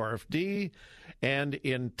WRFD, and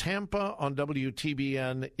in Tampa on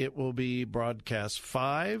WTBN, it will be broadcast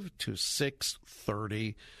 5 to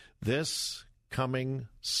 6:30 this coming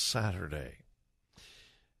Saturday.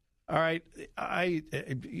 All right,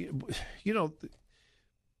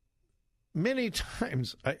 many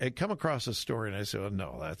times I come across a story and I say, oh,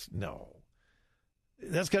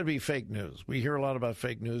 that's got to be fake news. We hear a lot about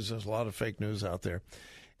fake news. There's a lot of fake news out there.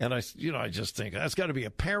 And I just think that's got to be a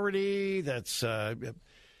parody. That's,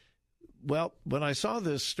 well, when I saw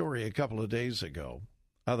this story a couple of days ago,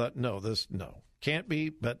 I thought, no, can't be,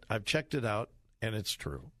 but I've checked it out and it's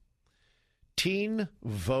true. Teen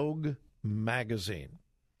Vogue magazine.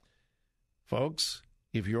 Folks,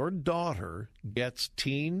 if your daughter gets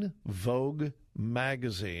Teen Vogue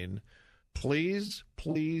magazine, please,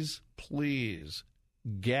 please, please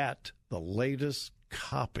get the latest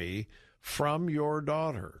copy from your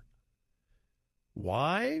daughter.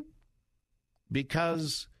 Why?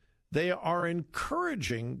 because they are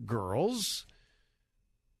encouraging girls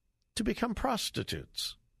to become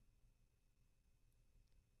prostitutes.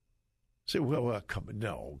 Say, well,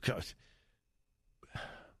 no.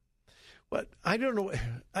 But I don't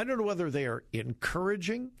know whether they are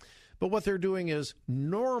encouraging, but what they're doing is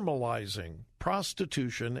normalizing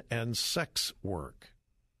prostitution and sex work.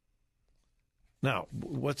 Now,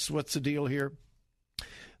 what's the deal here?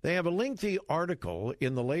 They have a lengthy article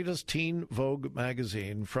in the latest Teen Vogue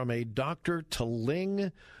magazine from a Dr.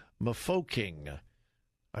 Taling Mafokeng.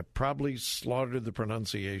 I probably slaughtered the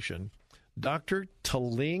pronunciation. Dr.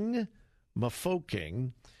 Taling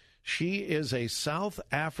Mafokeng. She is a South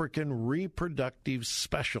African reproductive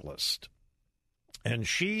specialist, and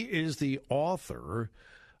she is the author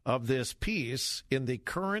of this piece in the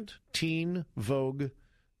current Teen Vogue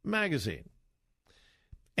magazine.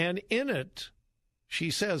 And in it,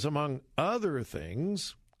 she says, among other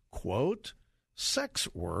things, quote, sex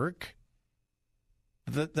work,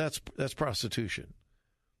 that's prostitution.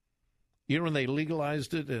 You know, when they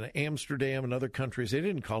legalized it in Amsterdam and other countries, they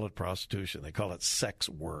didn't call it prostitution. They call it sex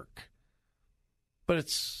work. But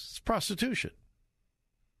it's prostitution.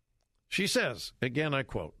 She says, again, I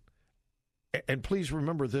quote, and please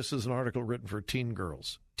remember this is an article written for teen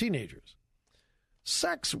girls, teenagers.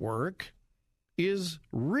 Sex work is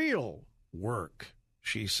real work,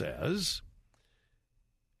 she says.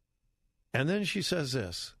 And then she says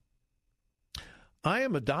this, I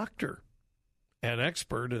am a doctor, an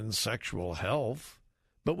expert in sexual health,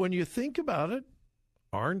 but when you think about it,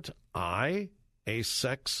 aren't I a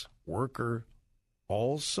sex worker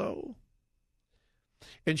also?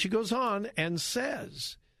 And she goes on and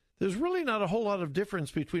says, there's really not a whole lot of difference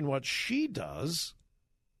between what she does.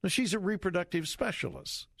 She's a reproductive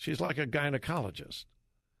specialist. She's like a gynecologist.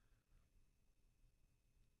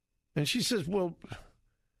 And she says, well,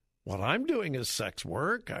 what I'm doing is sex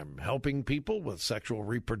work. I'm helping people with sexual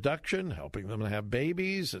reproduction, helping them to have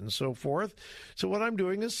babies and so forth. So what I'm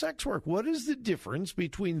doing is sex work. What is the difference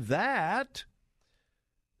between that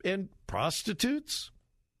and prostitutes,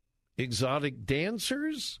 exotic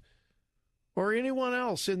dancers, or anyone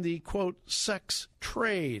else in the, quote, sex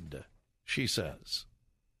trade, she says.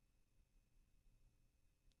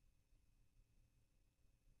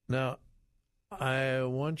 Now, I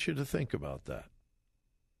want you to think about that.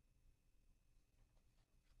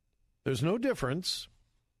 There's no difference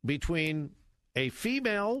between a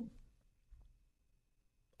female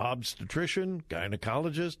obstetrician,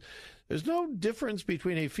 gynecologist. There's no difference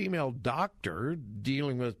between a female doctor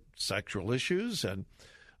dealing with sexual issues and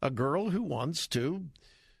a girl who wants to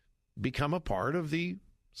become a part of the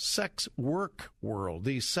sex work world,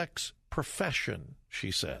 the sex profession, she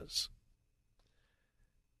says.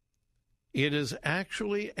 It is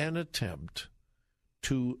actually an attempt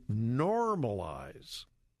to normalize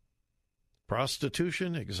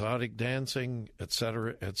prostitution, exotic dancing,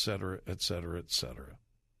 etc., etc., etc., etc.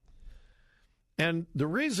 And the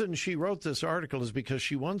reason she wrote this article is because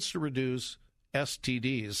she wants to reduce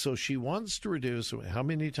STDs. So she wants to reduce, how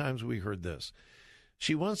many times have we heard this?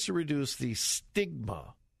 She wants to reduce the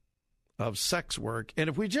stigma of sex work. And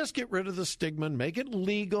if we just get rid of the stigma and make it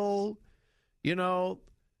legal, you know,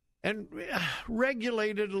 and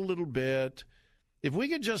regulate it a little bit, if we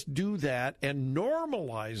could just do that and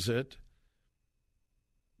normalize it,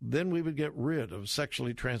 then we would get rid of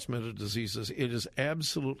sexually transmitted diseases. It is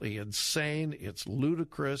absolutely insane. It's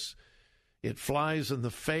ludicrous. It flies in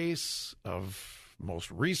the face of most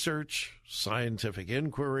research, scientific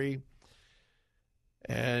inquiry.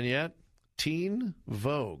 And yet, Teen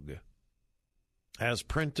Vogue has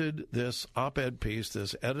printed this op-ed piece,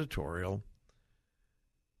 this editorial,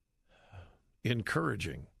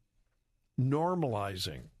 encouraging,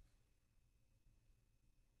 normalizing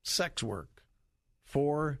sex work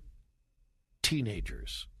for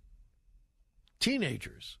teenagers.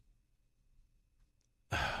 Teenagers.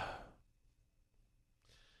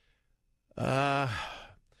 I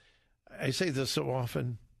say this so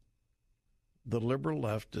often. The liberal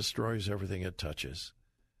left destroys everything it touches.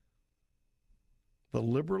 The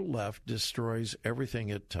liberal left destroys everything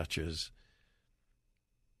it touches.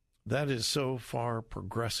 That is so far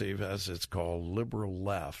progressive, as it's called, liberal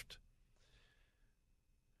left.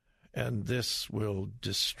 And this will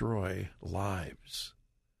destroy lives.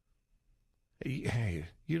 Hey,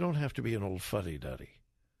 you don't have to be an old fuddy-duddy.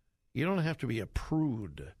 You don't have to be a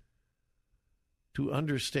prude to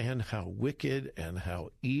understand how wicked and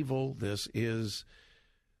how evil this is.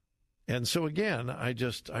 And so again, I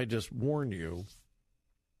just warn you,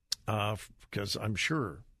 because I'm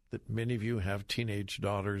sure that many of you have teenage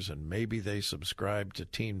daughters and maybe they subscribe to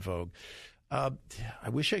Teen Vogue. I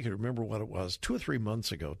wish I could remember what it was. 2 or 3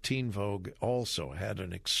 months ago, Teen Vogue also had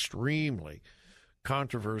an extremely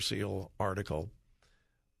controversial article.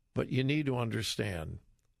 But you need to understand,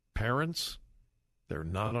 parents, they're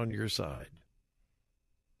not on your side.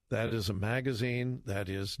 That is a magazine that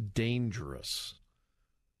is dangerous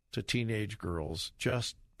to teenage girls.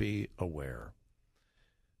 Just be aware.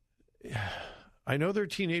 I know they're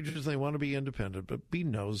teenagers and they want to be independent, but be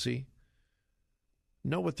nosy.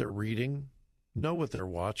 Know what they're reading. Know what they're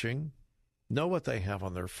watching. Know what they have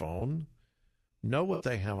on their phone. Know what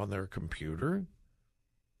they have on their computer.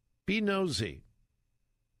 Be nosy.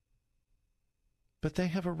 But they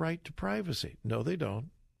have a right to privacy. No, they don't.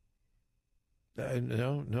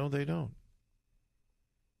 No, they don't.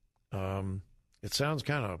 It sounds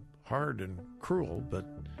kind of hard and cruel, but,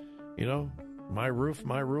 my roof,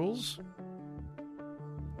 my rules.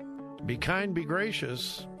 Be kind, be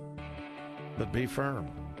gracious, but be firm.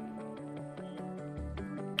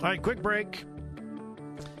 All right, quick break.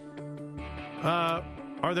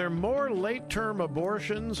 Are there more late-term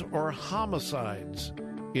abortions or homicides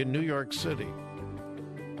in New York City?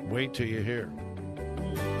 Wait till you hear.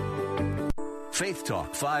 Faith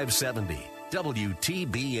Talk 570,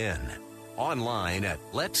 WTBN. Online at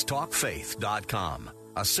letstalkfaith.com,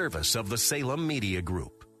 a service of the Salem Media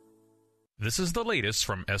Group. This is the latest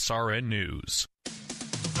from SRN News.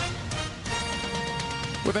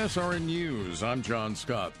 With SRN News, I'm John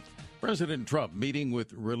Scott. President Trump meeting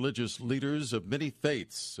with religious leaders of many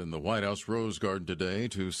faiths in the White House Rose Garden today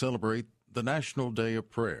to celebrate the National Day of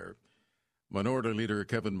Prayer. Minority Leader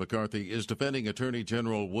Kevin McCarthy is defending Attorney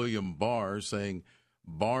General William Barr, saying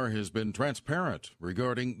Barr has been transparent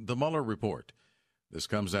regarding the Mueller report. This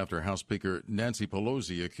comes after House Speaker Nancy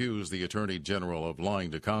Pelosi accused the Attorney General of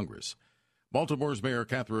lying to Congress. Baltimore's Mayor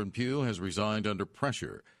Catherine Pugh has resigned under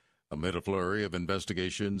pressure amid a flurry of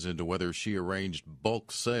investigations into whether she arranged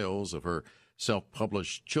bulk sales of her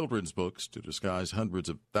self-published children's books to disguise hundreds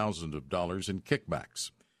of thousands of dollars in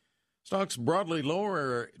kickbacks. Stocks broadly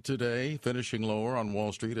lower today, finishing lower on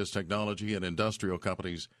Wall Street as technology and industrial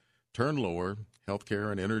companies turn lower.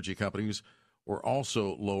 Healthcare and energy companies were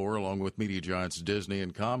also lower, along with media giants Disney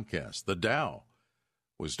and Comcast. The Dow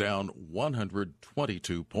was down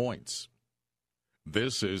 122 points.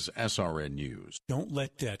 This is SRN News. Don't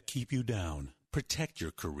let debt keep you down. Protect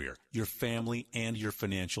your career, your family, and your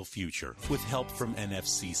financial future with help from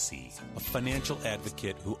NFCC, a financial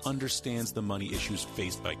advocate who understands the money issues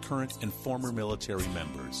faced by current and former military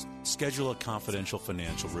members. Schedule a confidential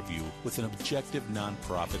financial review with an objective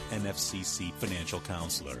nonprofit NFCC financial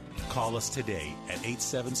counselor. Call us today at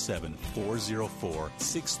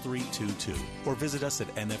 877-404-6322 or visit us at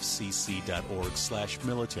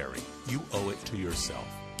nfcc.org/military. You owe it to yourself.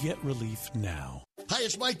 Get relief now. Hi,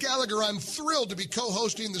 it's Mike Gallagher. I'm thrilled to be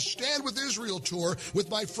co-hosting the Stand With Israel tour with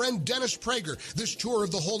my friend Dennis Prager. This tour of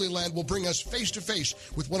the Holy Land will bring us face-to-face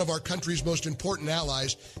with one of our country's most important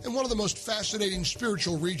allies and one of the most fascinating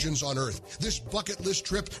spiritual regions on earth. This bucket list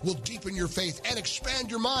trip will deepen your faith and expand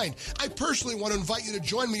your mind. I personally want to invite you to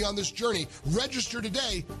join me on this journey. Register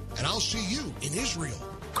today, and I'll see you in Israel.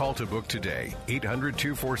 Call to book today,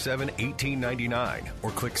 800-247-1899,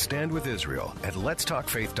 or click Stand With Israel at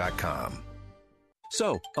letstalkfaith.com.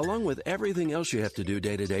 So, along with everything else you have to do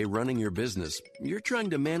day to day running your business, you're trying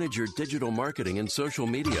to manage your digital marketing and social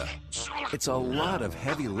media. It's a lot of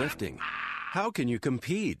heavy lifting. How can you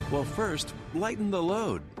compete? Well, first, lighten the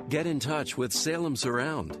load. Get in touch with Salem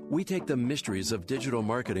Surround. We take the mysteries of digital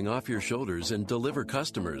marketing off your shoulders and deliver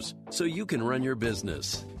customers so you can run your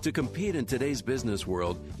business. To compete in today's business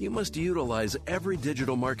world, you must utilize every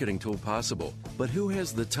digital marketing tool possible. But who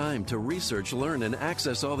has the time to research, learn, and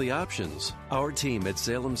access all the options? Our team at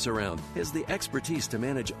Salem Surround has the expertise to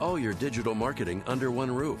manage all your digital marketing under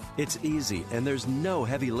one roof. It's easy and there's no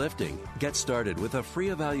heavy lifting. Get started with a free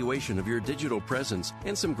evaluation of your digital presence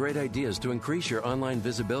and some great ideas to increase your online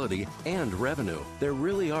visibility and revenue. There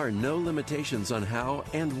really are no limitations on how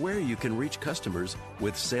and where you can reach customers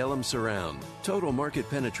with Salem Surround. Total market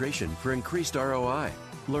penetration for increased ROI.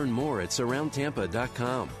 Learn more at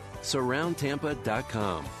surroundtampa.com.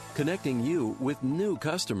 Surroundtampa.com. Connecting you with new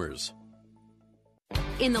customers.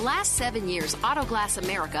 In the last 7 years, Autoglass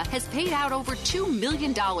America has paid out over $2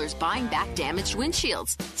 million buying back damaged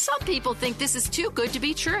windshields. Some people think this is too good to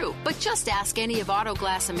be true, but just ask any of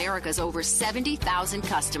Autoglass America's over 70,000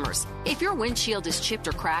 customers. If your windshield is chipped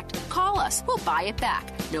or cracked, call us. We'll buy it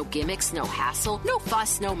back. No gimmicks, no hassle, no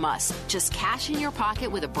fuss, no muss. Just cash in your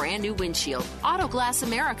pocket with a brand new windshield. Autoglass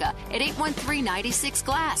America at 813-96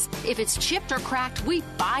 Glass. If it's chipped or cracked, we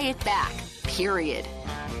buy it back. Period.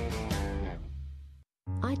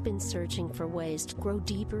 I'd been searching for ways to grow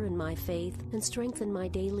deeper in my faith and strengthen my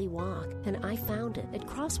daily walk, and I found it at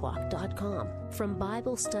crosswalk.com. From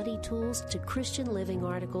Bible study tools to Christian living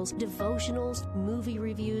articles, devotionals, movie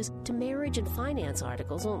reviews, to marriage and finance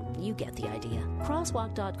articles, you get the idea.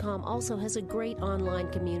 Crosswalk.com also has a great online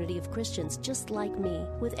community of Christians just like me.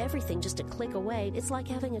 With everything just a click away, it's like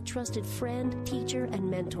having a trusted friend, teacher, and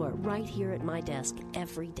mentor right here at my desk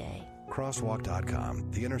every day.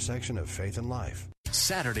 Crosswalk.com, the intersection of faith and life.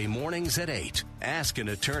 Saturday mornings at 8. Ask an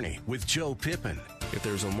Attorney with Joe Pippin. If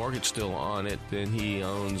there's a mortgage still on it, then he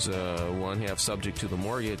owns 1/2 subject to the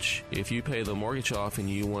mortgage. If you pay the mortgage off and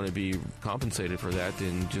you want to be compensated for that,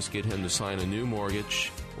 then just get him to sign a new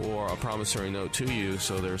mortgage or a promissory note to you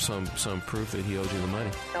so there's some proof that he owes you the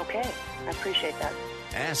money. Okay, I appreciate that.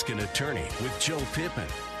 Ask an Attorney with Joe Pippin.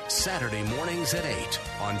 Saturday mornings at 8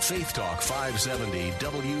 on Faith Talk 570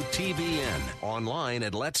 WTBN. Online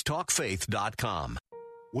at letstalkfaith.com.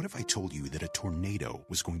 What if I told you that a tornado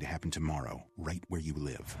was going to happen tomorrow, right where you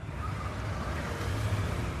live?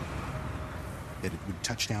 That it would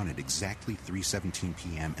touch down at exactly 3:17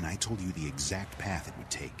 p.m., and I told you the exact path it would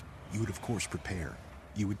take. You would, of course, prepare.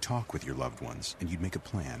 You would talk with your loved ones, and you'd make a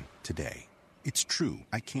plan today. It's true,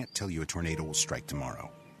 I can't tell you a tornado will strike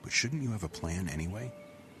tomorrow, but shouldn't you have a plan anyway?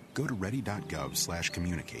 Go to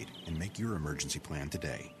ready.gov/communicate and make your emergency plan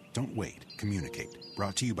today. Don't wait. Communicate.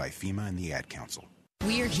 Brought to you by FEMA and the Ad Council.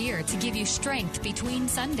 We're here to give you strength between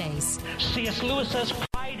Sundays. C.S. Lewis says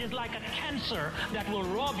pride is like a cancer that will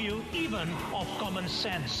rob you even of common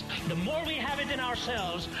sense. The more we have it in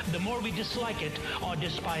ourselves, the more we dislike it or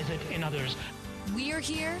despise it in others. We're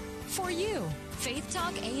here for you. Faith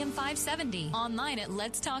Talk AM 570. Online at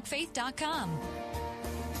letstalkfaith.com.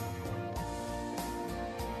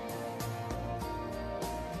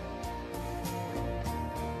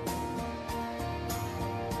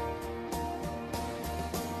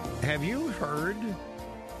 Have you heard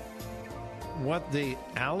what the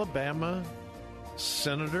Alabama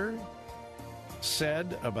senator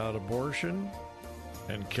said about abortion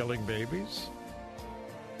and killing babies?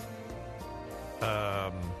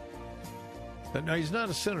 No, he's not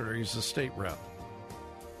a senator. He's a state rep.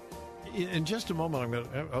 In just a moment,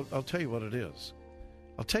 I'll tell you what it is.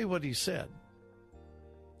 I'll tell you what he said.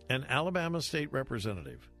 An Alabama state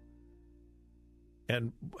representative.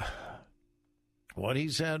 And what he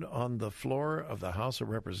said on the floor of the House of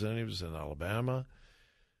Representatives in Alabama,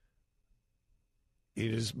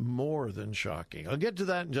 it is more than shocking. I'll get to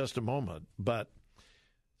that in just a moment, but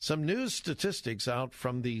some news statistics out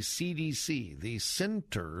from the CDC, the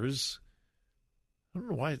Centers. I don't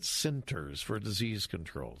know why it's Centers for Disease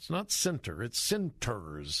Control. It's not Center, it's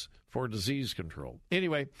Centers for Disease Control.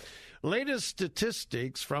 Anyway, latest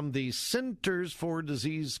statistics from the Centers for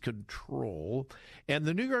Disease Control and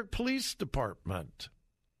the New York Police Department.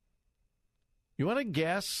 You want to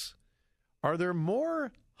guess? Are there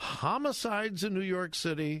more homicides in New York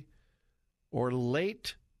City or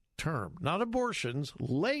late term, not abortions,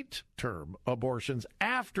 late term abortions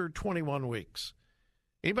after 21 weeks?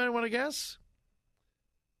 Anybody want to guess?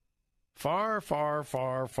 Far, far,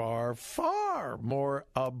 far, far, far more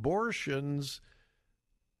abortions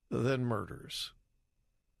than murders.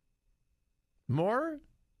 More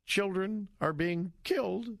children are being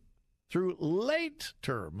killed through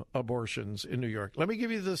late-term abortions in New York. Let me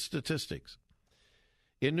give you the statistics.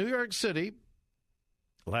 In New York City,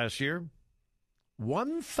 last year,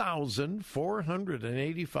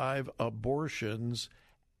 1,485 abortions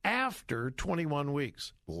after 21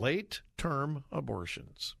 weeks. Late-term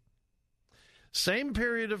abortions. Same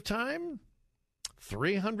period of time,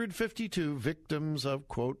 352 victims of,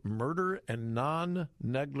 quote, murder and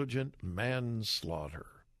non-negligent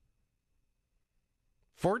manslaughter.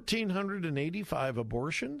 1,485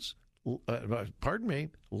 abortions,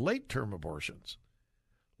 late-term abortions.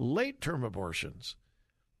 Late-term abortions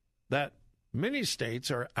that many states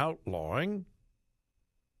are outlawing,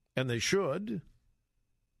 and they should.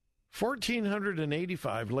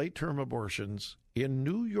 1,485 late-term abortions in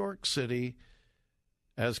New York City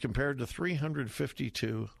as compared to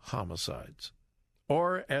 352 homicides,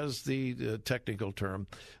 or as the technical term,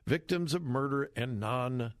 victims of murder and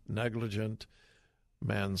non-negligent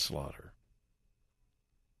manslaughter.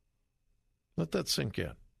 Let that sink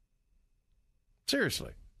in.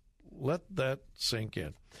 Seriously, let that sink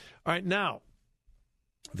in. All right, now,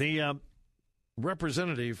 the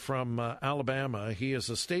representative from Alabama, he is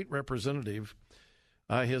a state representative.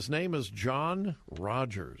 His name is John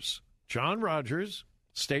Rogers. John Rogers,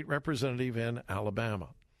 state representative in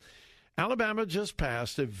Alabama. Alabama just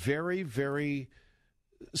passed a very, very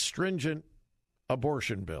stringent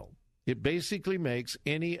abortion bill. It basically makes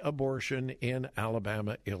any abortion in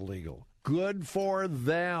Alabama illegal. Good for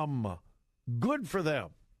them. Good for them.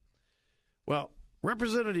 Well,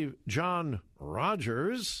 Representative John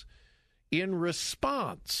Rogers, in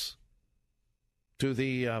response to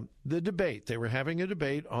the debate, they were having a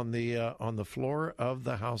debate on the floor of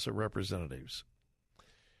the House of Representatives,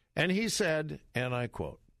 and he said, and I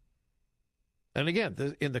quote, and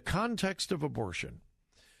again, in the context of abortion,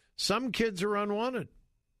 some kids are unwanted,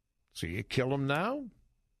 so you kill them now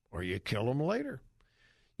or you kill them later.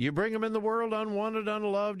 You bring them in the world unwanted,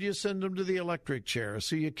 unloved, you send them to the electric chair,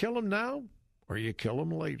 so you kill them now or you kill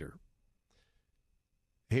them later.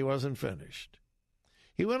 He wasn't finished.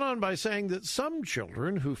 He went on by saying that some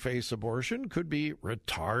children who face abortion could be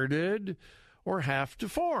retarded or half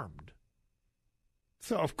deformed.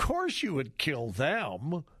 So, of course, you would kill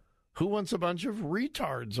them. Who wants a bunch of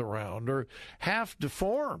retards around or half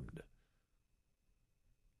deformed?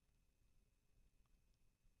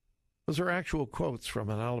 Those are actual quotes from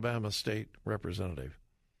an Alabama state representative.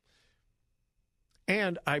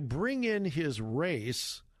 And I bring in his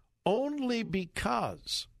race only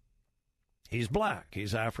because he's black,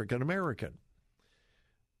 he's African American.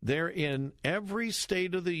 There in every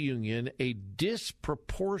state of the union, a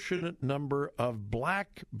disproportionate number of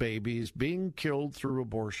black babies being killed through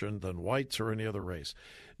abortion than whites or any other race.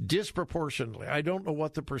 Disproportionately. I don't know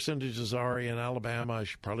what the percentages are in Alabama. I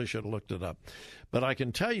probably should have looked it up. But I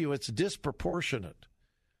can tell you it's disproportionate.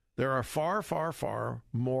 There are far, far, far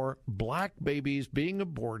more black babies being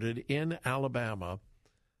aborted in Alabama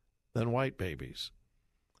than white babies.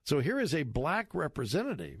 So here is a black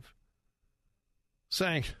representative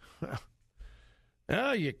saying,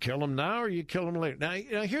 well, you kill them now or you kill them later. Now,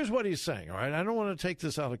 here's what he's saying, all right? I don't want to take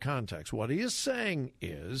this out of context. What he is saying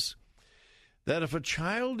is that if a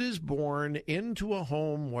child is born into a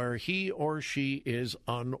home where he or she is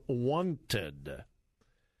unwanted,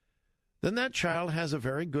 then that child has a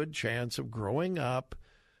very good chance of growing up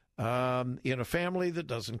in a family that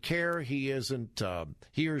doesn't care. He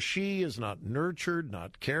or she is not nurtured,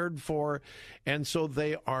 not cared for, and so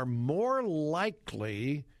they are more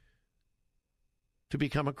likely to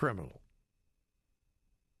become a criminal.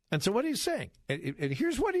 And so what he's saying, and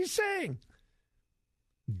here's what he's saying: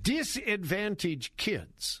 disadvantaged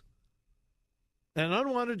kids, an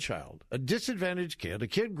unwanted child, a disadvantaged kid, a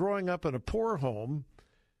kid growing up in a poor home,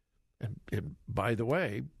 and by the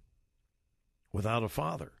way, without a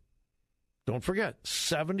father. Don't forget,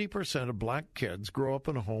 70% of black kids grow up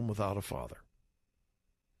in a home without a father.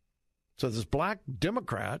 So this black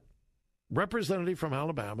Democrat representative from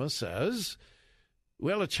Alabama says,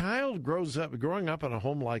 well, a child growing up in a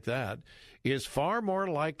home like that is far more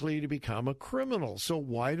likely to become a criminal. So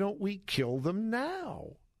why don't we kill them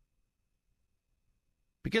now?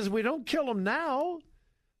 Because if we don't kill them now,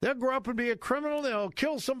 they'll grow up and be a criminal, they'll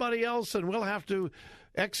kill somebody else, and we'll have to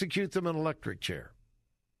execute them in an electric chair.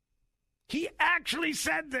 He actually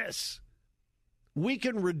said this. We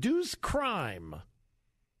can reduce crime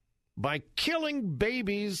by killing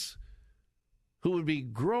babies who would be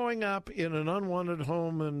growing up in an unwanted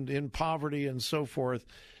home and in poverty and so forth,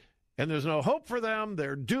 and there's no hope for them.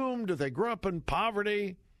 They're doomed. They grow up in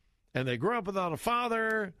poverty, and they grow up without a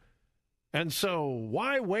father. And so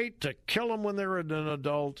why wait to kill them when they're an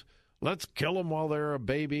adult? Let's kill them while they're a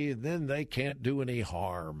baby, and then they can't do any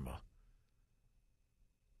harm.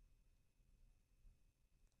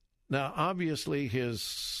 Now, obviously,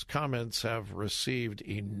 his comments have received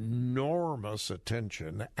enormous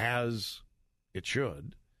attention, as it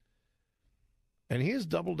should. And he has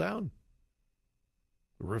doubled down,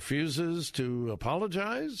 refuses to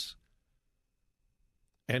apologize.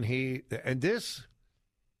 And this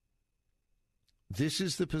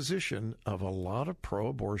is the position of a lot of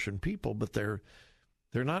pro-abortion people, but they're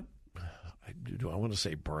not, do I want to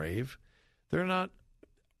say brave? They're not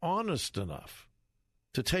honest enough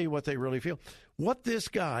to tell you what they really feel. What this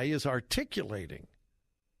guy is articulating,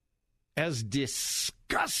 as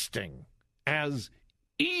disgusting, as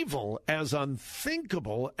evil, as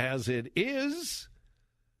unthinkable as it is,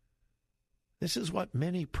 this is what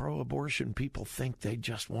many pro-abortion people think. They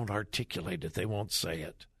just won't articulate it. They won't say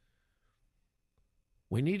it.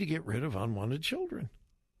 We need to get rid of unwanted children.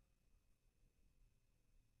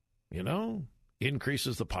 You know,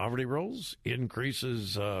 increases the poverty rolls,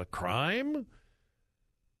 increases crime.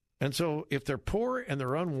 And so if they're poor and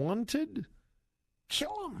they're unwanted,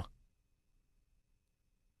 kill them.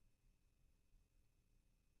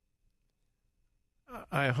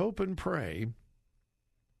 I hope and pray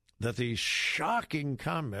that these shocking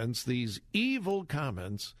comments, these evil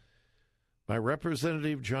comments by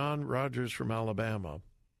Representative John Rogers from Alabama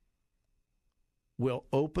will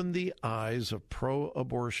open the eyes of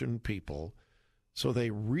pro-abortion people so they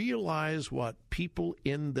realize what people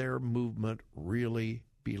in their movement really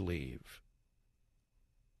believe.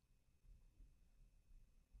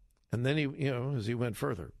 And then as he went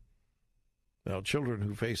further, now children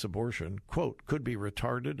who face abortion, quote, could be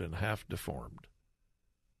retarded and half deformed.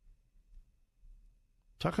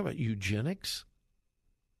 Talk about eugenics.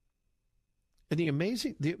 And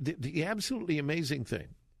the absolutely amazing thing,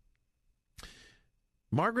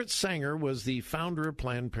 Margaret Sanger was the founder of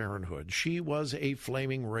Planned Parenthood. She was a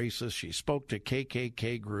flaming racist. She spoke to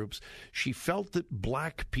KKK groups. She felt that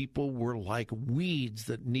black people were like weeds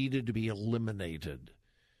that needed to be eliminated.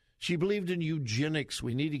 She believed in eugenics.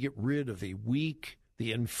 We need to get rid of the weak,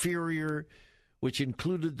 the inferior, which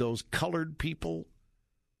included those colored people,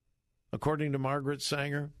 according to Margaret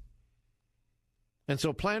Sanger. And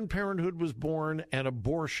so Planned Parenthood was born, and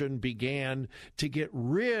abortion began to get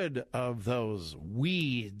rid of those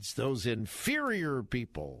weeds, those inferior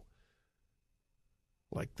people,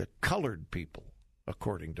 like the colored people,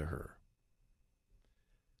 according to her.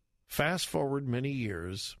 Fast forward many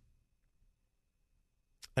years,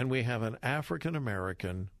 and we have an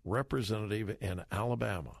African-American representative in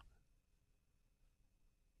Alabama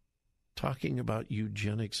talking about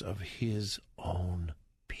eugenics of his own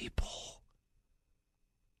people.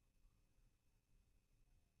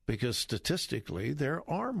 Because statistically, there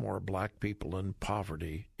are more black people in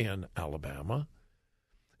poverty in Alabama.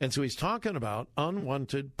 And so he's talking about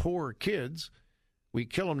unwanted, poor kids. We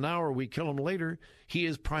kill them now or we kill them later. He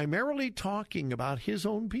is primarily talking about his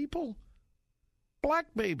own people. Black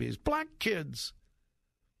babies, black kids.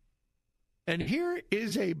 And here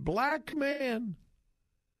is a black man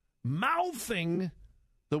mouthing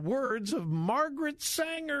the words of Margaret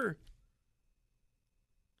Sanger.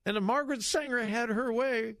 And if Margaret Sanger had her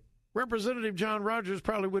way, Representative John Rogers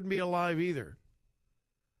probably wouldn't be alive either.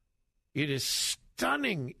 It is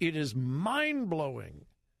stunning. It is mind-blowing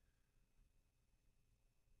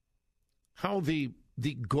how the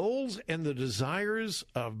goals and the desires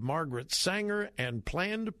of Margaret Sanger and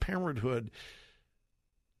Planned Parenthood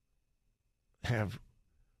have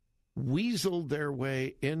weaseled their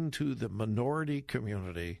way into the minority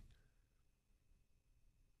community,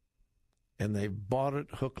 and they've bought it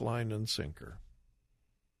hook, line, and sinker.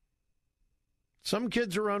 Some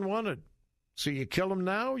kids are unwanted, so you kill them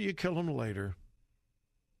now, you kill them later.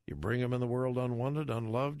 You bring them in the world unwanted,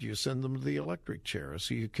 unloved, you send them to the electric chair.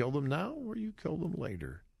 So you kill them now or you kill them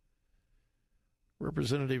later.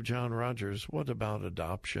 Representative John Rogers, what about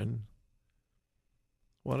adoption?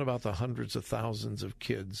 What about the hundreds of thousands of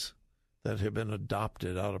kids that have been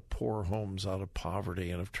adopted out of poor homes, out of poverty,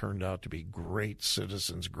 and have turned out to be great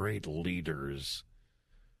citizens, great leaders,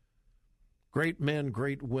 great men,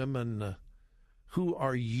 great women? Who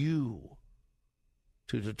are you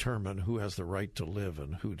to determine who has the right to live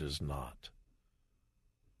and who does not?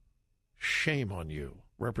 Shame on you,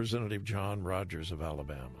 Representative John Rogers of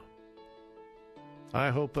Alabama. I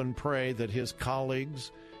hope and pray that his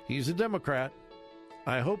colleagues, he's a Democrat,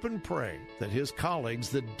 I hope and pray that his colleagues,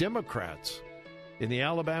 the Democrats in the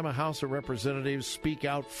Alabama House of Representatives, speak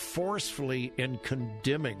out forcefully in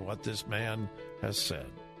condemning what this man has said.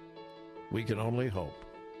 We can only hope.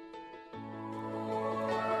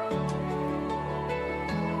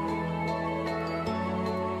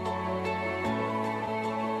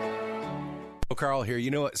 Carl here. You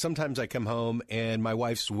know what? Sometimes I come home and my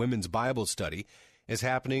wife's women's Bible study is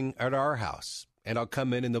happening at our house. And I'll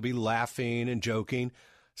come in and they'll be laughing and joking.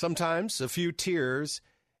 Sometimes a few tears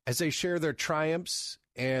as they share their triumphs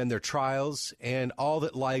and their trials and all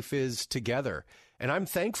that life is together. And I'm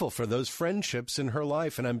thankful for those friendships in her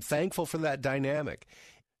life, and I'm thankful for that dynamic.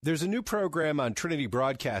 There's a new program on Trinity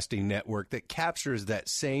Broadcasting Network that captures that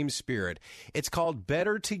same spirit. It's called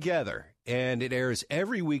Better Together, and it airs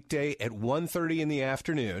every weekday at 1:30 in the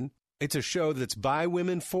afternoon. It's a show that's by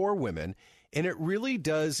women for women, and it really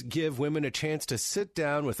does give women a chance to sit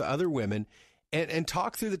down with other women and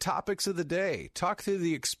talk through the topics of the day, talk through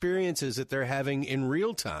the experiences that they're having in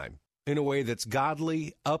real time in a way that's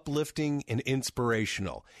godly, uplifting, and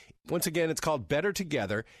inspirational. Once again, it's called Better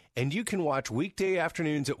Together, and you can watch weekday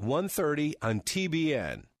afternoons at 1:30 on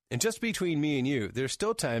TBN. And just between me and you, there's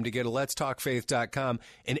still time to go to letstalkfaith.com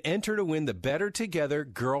and enter to win the Better Together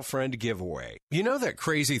Girlfriend Giveaway. You know that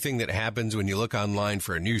crazy thing that happens when you look online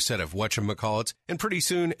for a new set of whatchamacallits, and pretty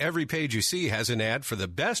soon every page you see has an ad for the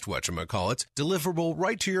best whatchamacallits deliverable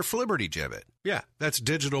right to your Flibberty Gibbet. Yeah, that's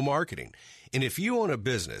digital marketing. And if you own a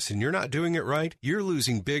business and you're not doing it right, you're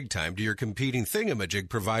losing big time to your competing thingamajig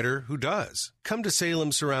provider who does. Come to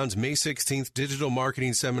Salem Surround's May 16th Digital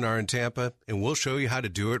Marketing Seminar in Tampa, and we'll show you how to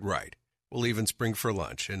do it right. We'll even spring for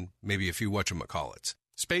lunch and maybe a few whatchamacallits.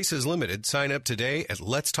 Space is limited. Sign up today at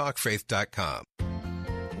letstalkfaith.com.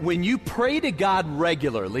 When you pray to God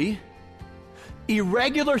regularly,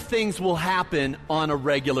 irregular things will happen on a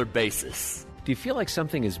regular basis. Do you feel like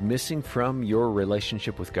something is missing from your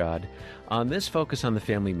relationship with God? On this Focus on the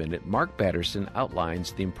Family Minute, Mark Batterson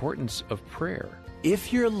outlines the importance of prayer.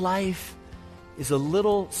 If your life is a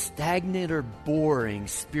little stagnant or boring,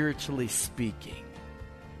 spiritually speaking,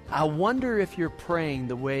 I wonder if you're praying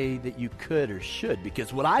the way that you could or should,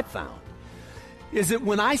 because what I found is that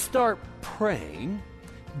when I start praying,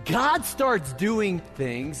 God starts doing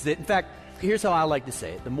things that, in fact, here's how I like to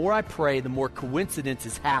say it. The more I pray, the more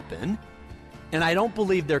coincidences happen. And I don't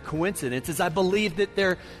believe they're coincidences. I believe that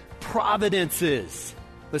they're providences.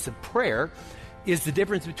 Listen, prayer is the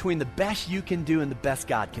difference between the best you can do and the best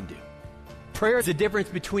God can do. Prayer is the difference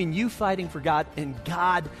between you fighting for God and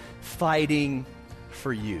God fighting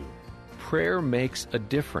for you. Prayer makes a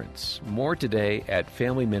difference. More today at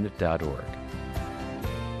FamilyMinute.org.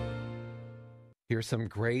 Here's some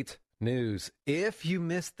great news. If you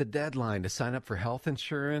missed the deadline to sign up for health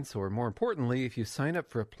insurance, or more importantly, if you sign up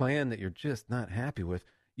for a plan that you're just not happy with,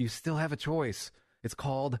 you still have a choice. It's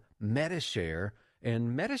called Medi-Share,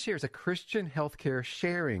 and Medi-Share is a Christian healthcare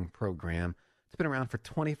sharing program. It's been around for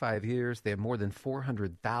 25 years. They have more than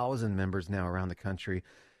 400,000 members now around the country.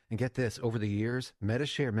 And get this, over the years,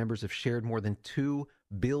 Medi-Share members have shared more than $2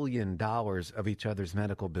 billion of each other's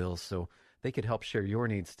medical bills, so they could help share your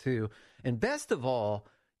needs too. And best of all,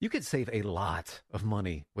 you could save a lot of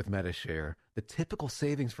money with Medi-Share. The typical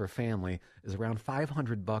savings for a family is around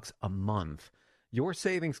 $500 a month. Your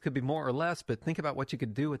savings could be more or less, but think about what you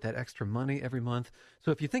could do with that extra money every month.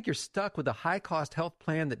 So if you think you're stuck with a high-cost health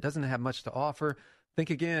plan that doesn't have much to offer, think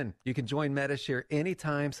again. You can join Medi-Share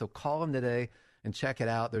anytime, so call them today and check it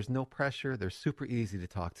out. There's no pressure. They're super easy to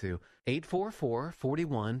talk to.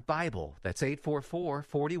 844-41-BIBLE. That's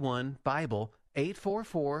 844-41-BIBLE.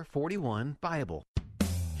 844-41-BIBLE.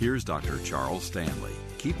 Here's Dr. Charles Stanley,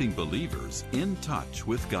 keeping believers in touch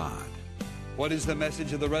with God. What is the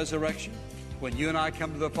message of the resurrection? When you and I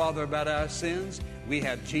come to the Father about our sins, we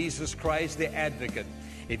have Jesus Christ, the advocate.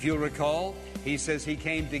 If you'll recall, he says he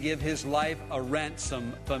came to give his life a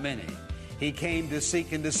ransom for many. He came to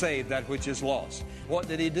seek and to save that which is lost. What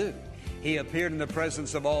did he do? He appeared in the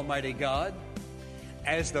presence of Almighty God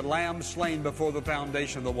as the Lamb slain before the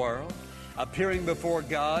foundation of the world, appearing before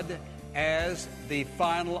God as the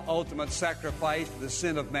final ultimate sacrifice for the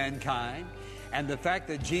sin of mankind. And the fact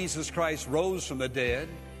that Jesus Christ rose from the dead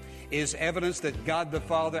is evidence that God the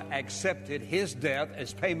Father accepted his death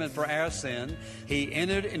as payment for our sin. He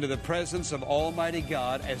entered into the presence of Almighty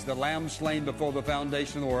God as the Lamb slain before the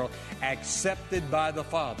foundation of the world, accepted by the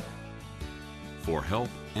Father. For help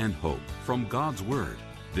and hope from God's Word,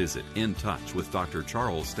 visit In Touch with Dr.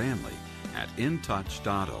 Charles Stanley at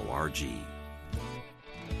intouch.org.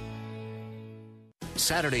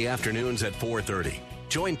 Saturday afternoons at 4:30.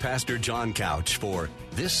 Join Pastor John Couch for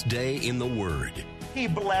This Day in the Word. He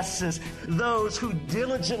blesses those who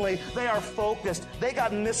diligently, they are focused, they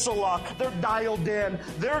got missile lock, they're dialed in,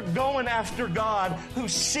 they're going after God, who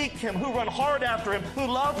seek Him, who run hard after Him, who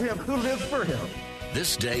love Him, who live for Him.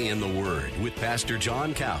 This Day in the Word with Pastor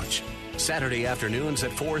John Couch. Saturday afternoons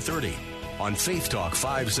at 4:30 on Faith Talk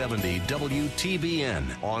 570 WTBN.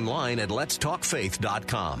 Online at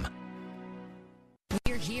letstalkfaith.com.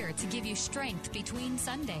 We're here to give you strength between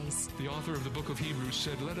Sundays. The author of the book of Hebrews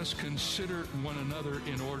said, "Let us consider one another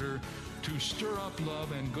in order to stir up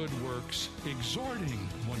love and good works, exhorting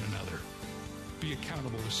one another." Be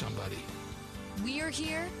accountable to somebody. We are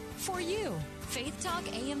here for you. Faith Talk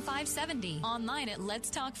AM 570. Online at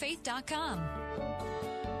letstalkfaith.com.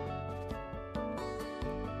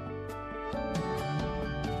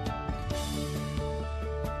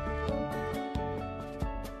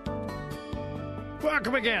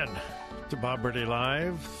 Welcome again to Bob Burney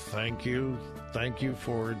Live. Thank you. Thank you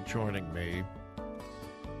for joining me.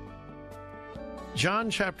 John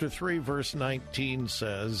chapter 3, verse 19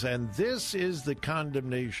 says, "And this is the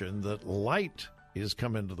condemnation, that light is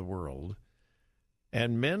come into the world,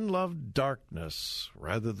 and men loved darkness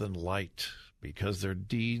rather than light, because their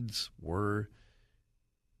deeds were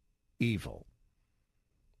evil."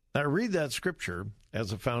 Now, I read that scripture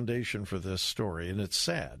as a foundation for this story, and it's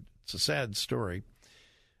sad. It's a sad story.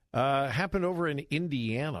 Happened over in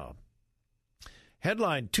Indiana.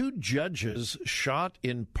 Headline, 2 judges shot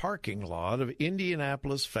in parking lot of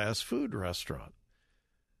Indianapolis fast food restaurant.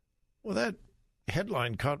 Well, that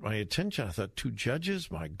headline caught my attention. I thought, 2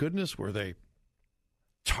 judges? My goodness, were they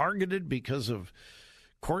targeted because of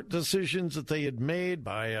court decisions that they had made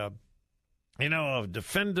by a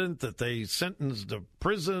defendant that they sentenced to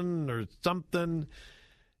prison or something.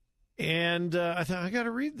 And I thought, I got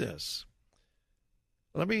to read this.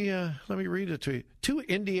 Let me read it to you. 2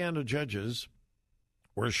 Indiana judges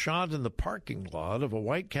were shot in the parking lot of a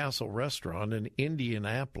White Castle restaurant in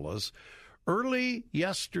Indianapolis early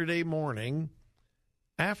yesterday morning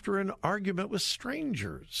after an argument with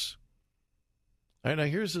strangers. All right, now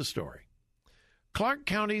here's the story. Clark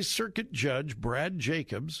County Circuit Judge Brad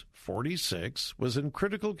Jacobs, 46, was in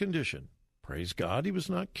critical condition. Praise God, he was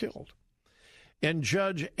not killed. And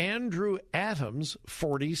Judge Andrew Adams,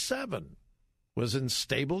 47, was in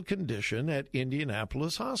stable condition at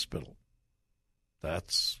Indianapolis Hospital.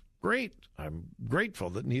 That's great. I'm grateful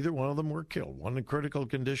that neither one of them were killed. One in critical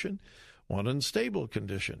condition, one in stable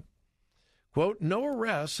condition. Quote, no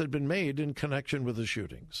arrests had been made in connection with the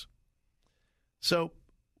shootings. So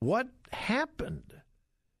what happened?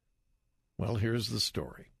 Well, here's the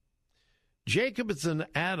story. Jacobs and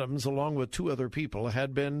Adams, along with 2 other people,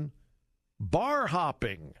 had been bar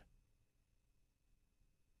hopping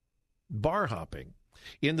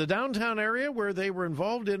in the downtown area where they were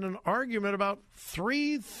involved in an argument about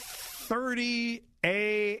 3:30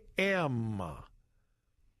 a.m.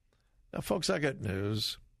 Now, folks, I got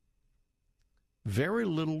news. Very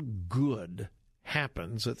little good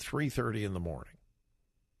happens at 3:30 in the morning.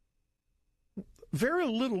 Very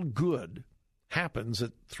little good happens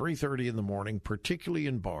at 3:30 in the morning, particularly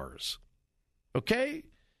in bars. Okay?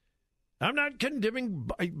 I'm not condemning.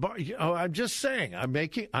 I'm just saying.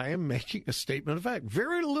 I am making a statement of fact.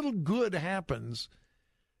 Very little good happens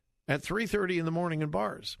at 3:30 in the morning in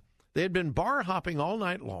bars. They had been bar hopping all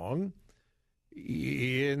night long.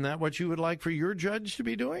 Isn't that what you would like for your judge to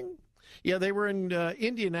be doing? Yeah, they were in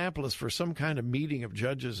Indianapolis for some kind of meeting of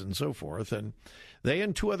judges and so forth, and they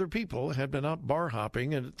and 2 other people had been out bar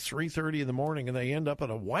hopping at 3:30 in the morning, and they end up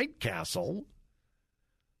at a White Castle.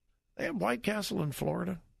 They have White Castle in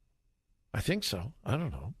Florida. I think so. I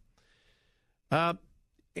don't know.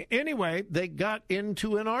 Anyway, they got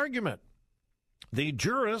into an argument. The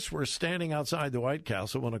jurists were standing outside the White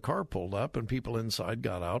Castle when a car pulled up and people inside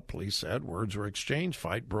got out. Police said words were exchanged.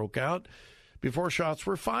 Fight broke out before shots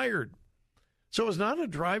were fired. So it was not a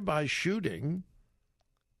drive-by shooting.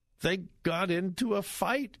 They got into a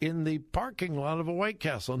fight in the parking lot of a White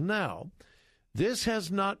Castle. Now, this has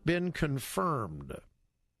not been confirmed.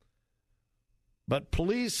 But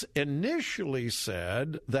police initially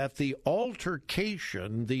said that the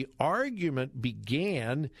altercation, the argument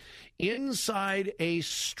began inside a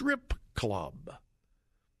strip club.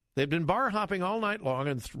 They'd been bar hopping all night long,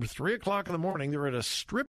 and 3 o'clock in the morning, they were at a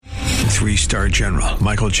strip. 3-star General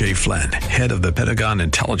Michael J. Flynn, head of the Pentagon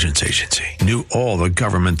Intelligence Agency, knew all the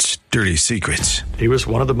government's dirty secrets. He was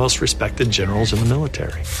one of the most respected generals in the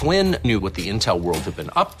military. Flynn knew what the intel world had been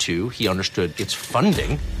up to. He understood its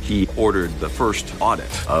funding. He ordered the first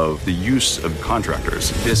audit of the use of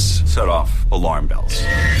contractors. This set off alarm bells.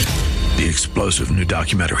 The explosive new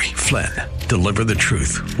documentary, Flynn, Deliver the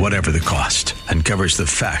Truth, Whatever the Cost, uncovers the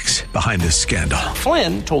facts behind this scandal.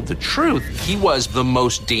 Flynn told the truth. He was the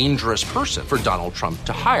most dangerous person for Donald Trump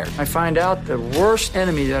to hire. I find out the worst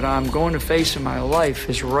enemy that I'm going to face in my life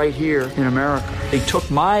is right here in America. They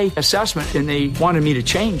took my assessment and they wanted me to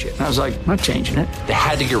change it. And I was like, I'm not changing it. They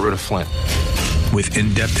had to get rid of Flynn. With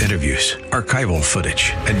in-depth interviews, archival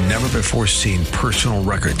footage, and never-before-seen personal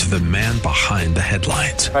records of the man behind the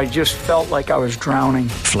headlines. I just felt like I was drowning.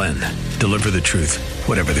 Flynn, Deliver the Truth,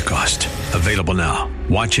 Whatever the Cost. Available now.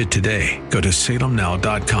 Watch it today. Go to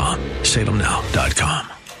salemnow.com.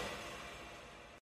 salemnow.com.